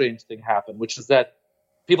more strange thing happened, which is that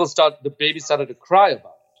the baby started to cry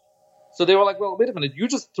about it. So they were like, well, wait a minute, you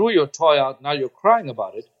just threw your toy out, now you're crying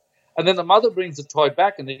about it. And then the mother brings the toy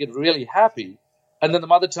back and they get really happy. And then the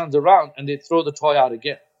mother turns around and they throw the toy out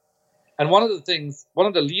again. And one of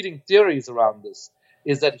the leading theories around this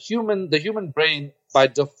is that the human brain by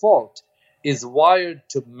default is wired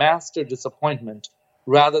to master disappointment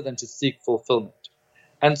rather than to seek fulfillment.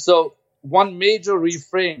 And so one major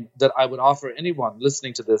reframe that I would offer anyone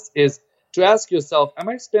listening to this is to ask yourself, am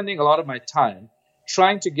I spending a lot of my time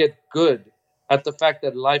trying to get good at the fact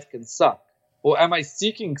that life can suck? Or am I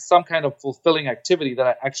seeking some kind of fulfilling activity that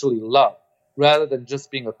I actually love rather than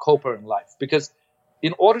just being a coper in life? Because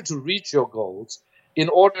in order to reach your goals, in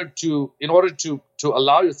order to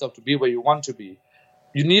allow yourself to be where you want to be,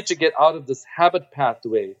 you need to get out of this habit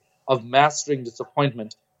pathway of mastering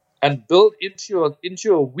disappointment and build into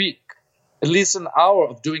your week at least an hour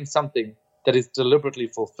of doing something that is deliberately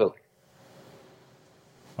fulfilling.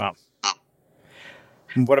 Wow.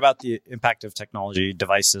 What about the impact of technology,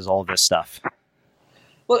 devices, all of this stuff?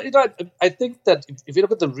 Well, I think that if you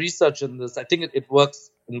look at the research in this, I think it works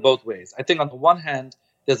in both ways. I think on the one hand,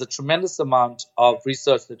 there's a tremendous amount of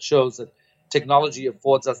research that shows that technology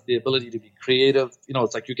affords us the ability to be creative.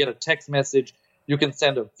 It's like you get a text message, you can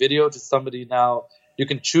send a video to somebody now, you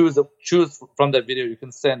can choose from that video, you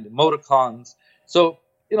can send emoticons. So,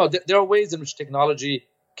 there are ways in which technology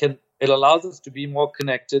it allows us to be more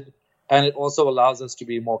connected, and it also allows us to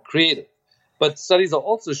be more creative. But studies are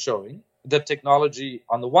also showing that technology,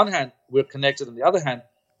 on the one hand, we're connected, on the other hand,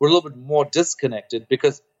 we're a little bit more disconnected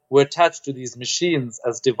because we're attached to these machines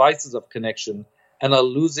as devices of connection and are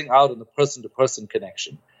losing out on the person-to-person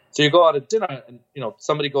connection. So you go out at dinner and,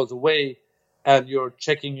 somebody goes away and you're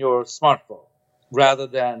checking your smartphone rather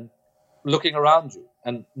than looking around you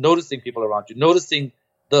and noticing people around you, noticing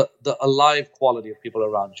the alive quality of people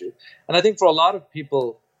around you. And I think for a lot of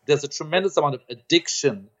people, there's a tremendous amount of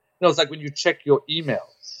addiction. It's like when you check your email.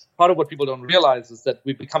 Part of what people don't realize is that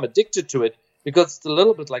we become addicted to it because it's a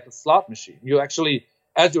little bit like a slot machine. You actually,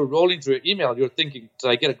 as you're rolling through your email, you're thinking, did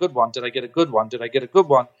I get a good one? Did I get a good one? Did I get a good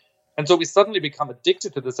one? And so we suddenly become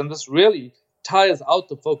addicted to this. And this really tires out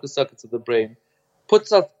the focus circuits of the brain,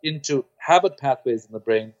 puts us into habit pathways in the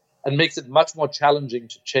brain, and makes it much more challenging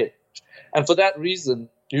to change. And for that reason,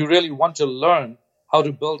 you really want to learn how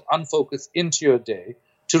to build unfocus into your day,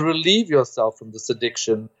 to relieve yourself from this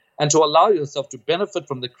addiction, and to allow yourself to benefit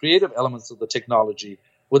from the creative elements of the technology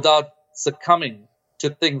without succumbing to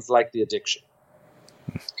things like the addiction.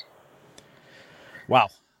 Wow.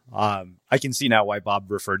 I can see now why Bob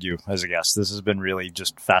referred you as a guest. This has been really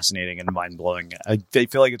just fascinating and mind-blowing. I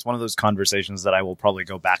feel like it's one of those conversations that I will probably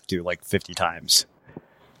go back to like 50 times.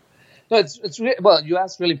 No, well, you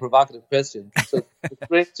asked really provocative questions. So it's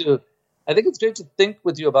great to think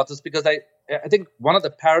with you about this because I think one of the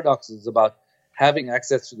paradoxes about having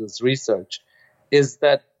access to this research is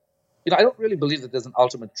that I don't really believe that there's an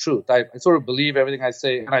ultimate truth. I sort of believe everything I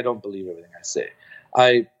say, and I don't believe everything I say.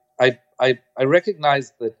 I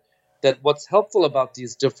recognize that what's helpful about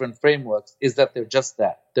these different frameworks is that they're just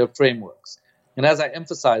that. They're frameworks. And as I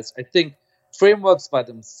emphasized, I think frameworks by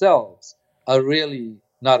themselves are really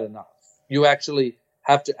not enough. You actually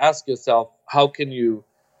have to ask yourself, how can you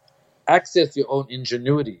access your own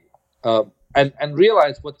ingenuity and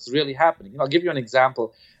realize what's really happening? I'll give you an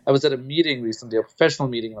example. I was at a meeting recently, a professional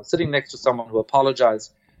meeting, and I was sitting next to someone who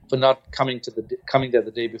apologized for not coming there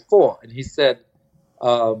the day before. And he said,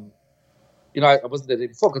 I wasn't there the day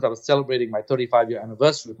before because I was celebrating my 35-year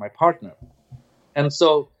anniversary with my partner. And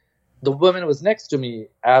so the woman who was next to me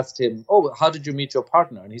asked him, "Oh, how did you meet your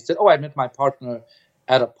partner?" And he said, "Oh, I met my partner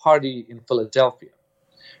at a party in Philadelphia."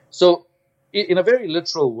 So in a very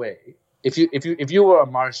literal way, if you were a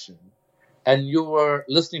Martian and you were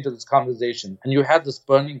listening to this conversation and you had this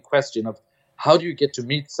burning question of how do you get to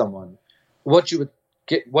meet someone, what you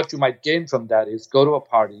might gain from that is go to a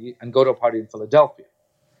party in Philadelphia.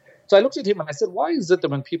 So I looked at him and I said, why is it that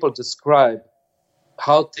when people describe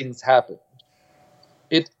how things happen,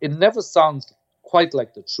 it never sounds quite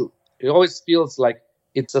like the truth? It always feels like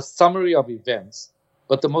it's a summary of events,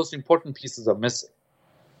 but the most important pieces are missing.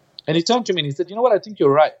 And he turned to me and he said, "You know what? I think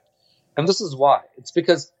you're right. And this is why. It's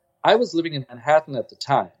because I was living in Manhattan at the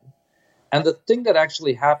time. And the thing that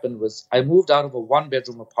actually happened was I moved out of a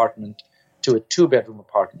 1-bedroom apartment to a 2-bedroom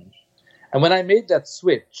apartment. And when I made that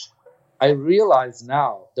switch, I realize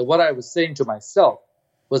now that what I was saying to myself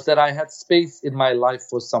was that I had space in my life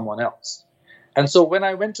for someone else. And so when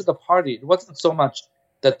I went to the party, it wasn't so much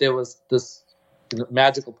that there was this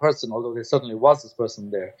magical person, although there certainly was this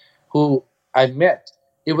person there, who I met.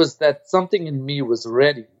 It was that something in me was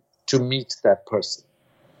ready to meet that person.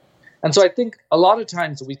 And so I think a lot of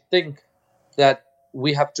times we think that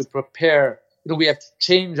we have to prepare, we have to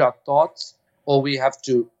change our thoughts, or we have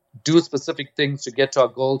to do specific things to get to our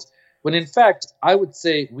goals, when in fact, I would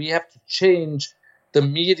say we have to change the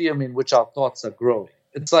medium in which our thoughts are growing.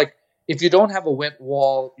 It's like, if you don't have a wet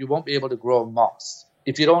wall, you won't be able to grow moss.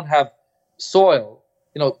 If you don't have soil,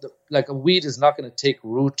 like a weed is not going to take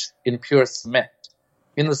root in pure cement.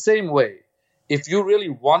 In the same way, if you really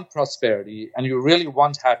want prosperity and you really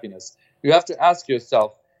want happiness, you have to ask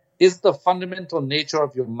yourself, is the fundamental nature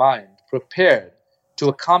of your mind prepared to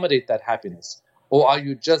accommodate that happiness? Or are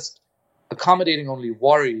you just accommodating only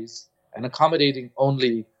worries and accommodating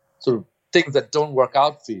only sort of things that don't work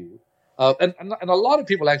out for you? And a lot of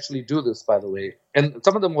people actually do this, by the way. And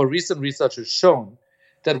some of the more recent research has shown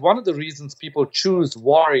that one of the reasons people choose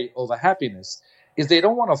worry over happiness is they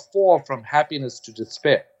don't want to fall from happiness to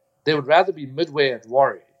despair. They would rather be midway at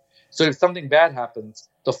worry. So if something bad happens,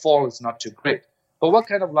 the fall is not too great. But what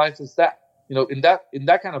kind of life is that? In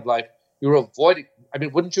that kind of life, you're avoiding. I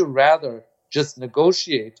mean, wouldn't you rather just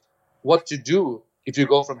negotiate what to do if you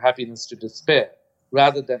go from happiness to despair,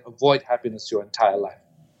 rather than avoid happiness your entire life?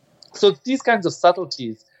 So these kinds of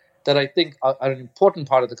subtleties that I think are an important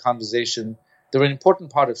part of the conversation. They're an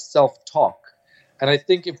important part of self-talk. And I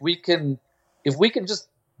think if we can just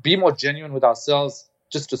be more genuine with ourselves,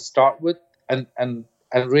 just to start with, and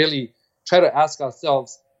really try to ask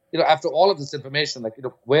ourselves, after all of this information, like,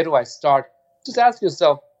 where do I start? Just ask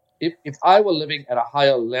yourself, if I were living at a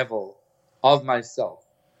higher level of myself,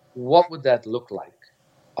 what would that look like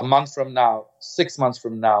a month from now, 6 months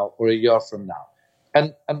from now, or a year from now?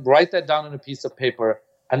 And write that down on a piece of paper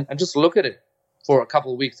and just look at it for a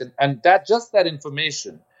couple of weeks. And that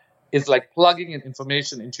information is like plugging in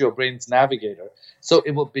information into your brain's navigator. So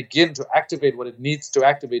it will begin to activate what it needs to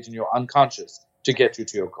activate in your unconscious to get you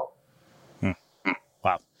to your goal.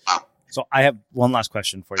 Wow. So I have one last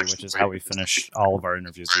question for you, which is how we finish all of our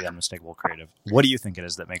interviews with the Unmistakable Creative. What do you think it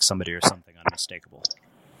is that makes somebody or something unmistakable?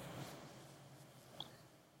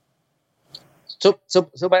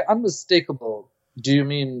 So by unmistakable, do you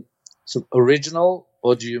mean original,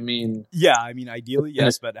 or do you mean... Yeah, I mean, ideally,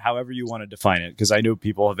 yes, but however you want to define it, because I know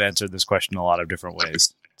people have answered this question a lot of different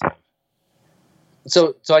ways.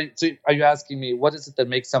 So are you asking me, what is it that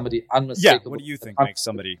makes somebody unmistakable? Yeah, what do you think makes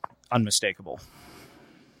somebody unmistakable?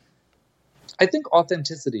 I think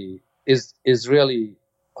authenticity is really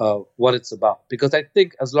what it's about. Because I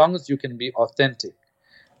think as long as you can be authentic,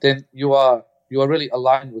 then you are really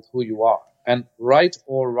aligned with who you are. And right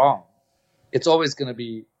or wrong, it's always going to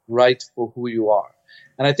be right for who you are.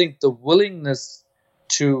 And I think the willingness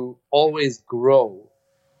to always grow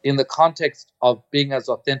in the context of being as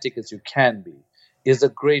authentic as you can be is a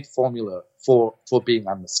great formula for being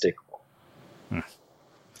unmistakable.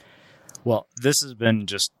 Well, this has been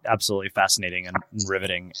just absolutely fascinating and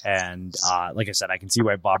riveting. And like I said, I can see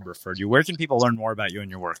why Bob referred you. Where can people learn more about you and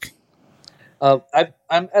your work?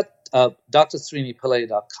 I'm at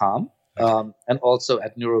drsrinipillay.com and also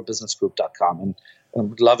at neurobusinessgroup.com. And I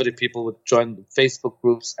would love it if people would join the Facebook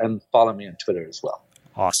groups and follow me on Twitter as well.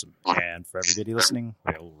 Awesome. And for everybody listening,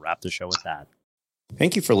 we'll wrap the show with that.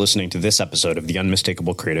 Thank you for listening to this episode of the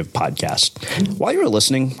Unmistakable Creative Podcast. While you were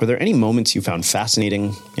listening, were there any moments you found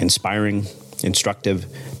fascinating, inspiring, instructive,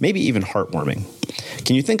 maybe even heartwarming?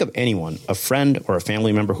 Can you think of anyone, a friend or a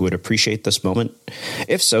family member who would appreciate this moment?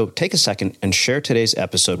 If so, take a second and share today's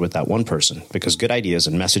episode with that one person, because good ideas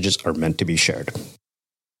and messages are meant to be shared.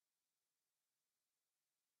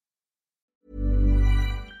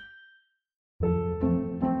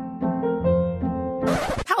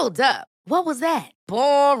 Hold up. What was that?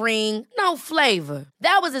 Boring. No flavor.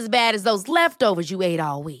 That was as bad as those leftovers you ate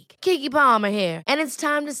all week. Keke Palmer here, and it's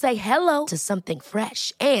time to say hello to something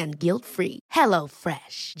fresh and guilt-free. Hello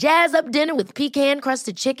Fresh. Jazz up dinner with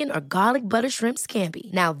pecan-crusted chicken or garlic butter shrimp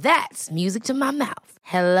scampi. Now that's music to my mouth.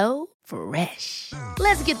 Hello Fresh.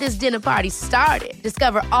 Let's get this dinner party started.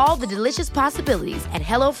 Discover all the delicious possibilities at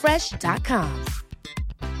hellofresh.com.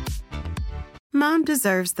 Mom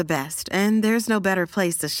deserves the best, and there's no better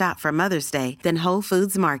place to shop for Mother's Day than Whole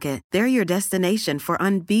Foods Market. They're your destination for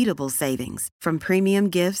unbeatable savings, from premium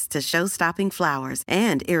gifts to show-stopping flowers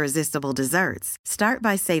and irresistible desserts. Start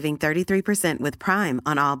by saving 33% with Prime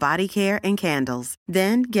on all body care and candles.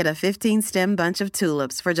 Then get a 15-stem bunch of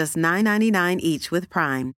tulips for just $9.99 each with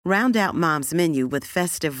Prime. Round out Mom's menu with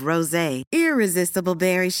festive rosé, irresistible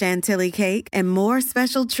berry chantilly cake, and more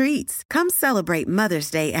special treats. Come celebrate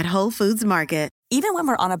Mother's Day at Whole Foods Market. Even when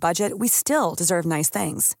we're on a budget, we still deserve nice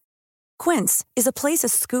things. Quince is a place to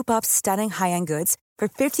scoop up stunning high-end goods for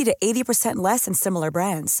 50 to 80% less than similar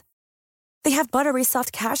brands. They have buttery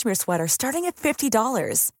soft cashmere sweaters starting at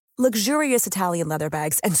 $50, luxurious Italian leather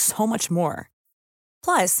bags, and so much more.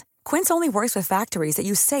 Plus, Quince only works with factories that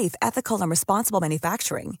use safe, ethical, and responsible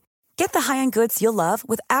manufacturing. Get the high-end goods you'll love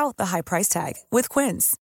without the high price tag with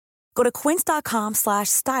Quince. Go to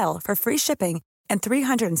quince.com/style for free shipping and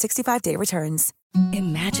 365-day returns.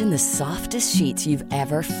 Imagine the softest sheets you've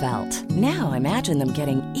ever felt. Now imagine them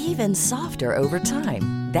getting even softer over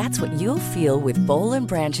time. That's what you'll feel with Boll &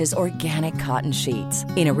 Branch's organic cotton sheets.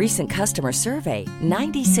 In a recent customer survey,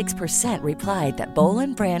 96% replied that Boll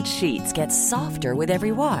 & Branch sheets get softer with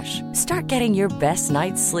every wash. Start getting your best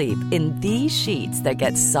night's sleep in these sheets that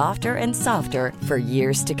get softer and softer for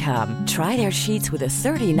years to come. Try their sheets with a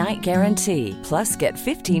 30-night guarantee. Plus, get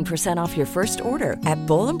 15% off your first order at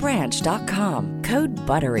bollandbranch.com. Code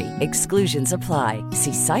BUTTERY. Exclusions apply.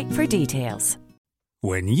 See site for details.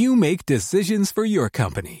 When you make decisions for your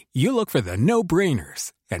company, you look for the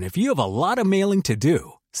no-brainers. And if you have a lot of mailing to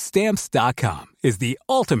do, Stamps.com is the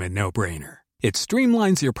ultimate no-brainer. It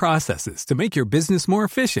streamlines your processes to make your business more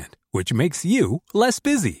efficient, which makes you less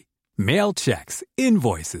busy. Mail checks,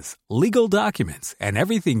 invoices, legal documents, and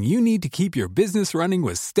everything you need to keep your business running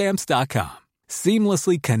with Stamps.com.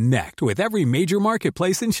 Seamlessly connect with every major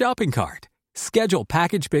marketplace and shopping cart. Schedule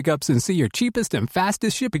package pickups and see your cheapest and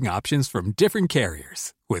fastest shipping options from different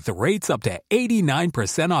carriers, with rates up to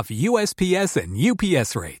 89% off USPS and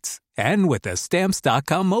UPS rates. And with the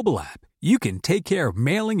Stamps.com mobile app, you can take care of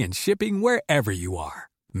mailing and shipping wherever you are.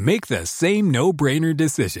 Make the same no-brainer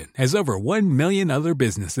decision as over 1 million other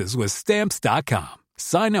businesses with Stamps.com.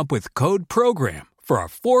 Sign up with code PROGRAM for a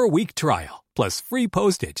 4-week trial, plus free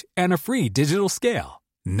postage and a free digital scale.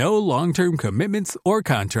 No long-term commitments or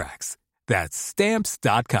contracts. That's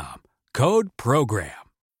Stamps.com. Code PROGRAM.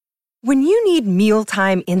 When you need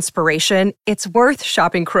mealtime inspiration, it's worth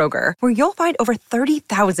shopping Kroger, where you'll find over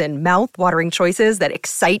 30,000 mouth-watering choices that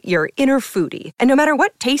excite your inner foodie. And no matter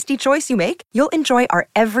what tasty choice you make, you'll enjoy our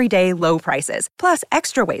everyday low prices, plus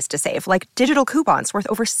extra ways to save, like digital coupons worth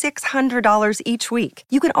over $600 each week.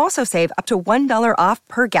 You can also save up to $1 off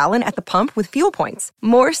per gallon at the pump with fuel points.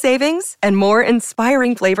 More savings and more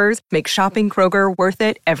inspiring flavors make shopping Kroger worth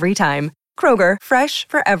it every time. Kroger, fresh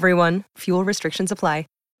for everyone. Fuel restrictions apply.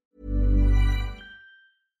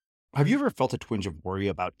 Have you ever felt a twinge of worry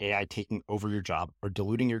about AI taking over your job or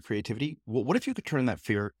diluting your creativity? Well, what if you could turn that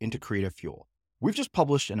fear into creative fuel? We've just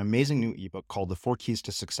published an amazing new ebook called The 4 Keys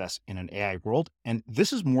to Success in an AI World, and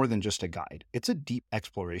this is more than just a guide. It's a deep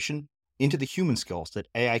exploration into the human skills that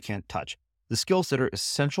AI can't touch, the skills that are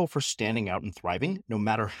essential for standing out and thriving, no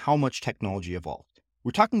matter how much technology evolved.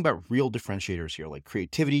 We're talking about real differentiators here, like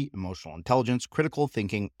creativity, emotional intelligence, critical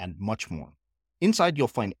thinking, and much more. Inside, you'll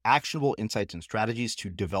find actionable insights and strategies to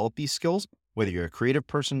develop these skills, whether you're a creative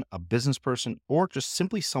person, a business person, or just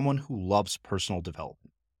simply someone who loves personal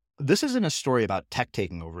development. This isn't a story about tech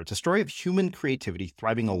taking over. It's a story of human creativity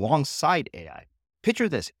thriving alongside AI. Picture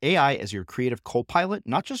this: AI as your creative co-pilot,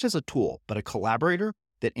 not just as a tool, but a collaborator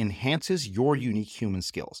that enhances your unique human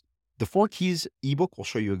skills. The 4 Keys ebook will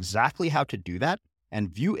show you exactly how to do that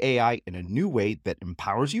and view AI in a new way that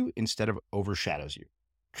empowers you instead of overshadows you.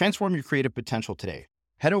 Transform your creative potential today.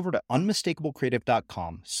 Head over to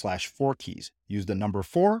unmistakablecreative.com/4keys. Use the number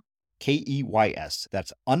 4, KEYS.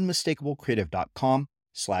 That's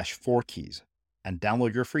unmistakablecreative.com/4keys and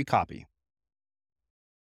download your free copy.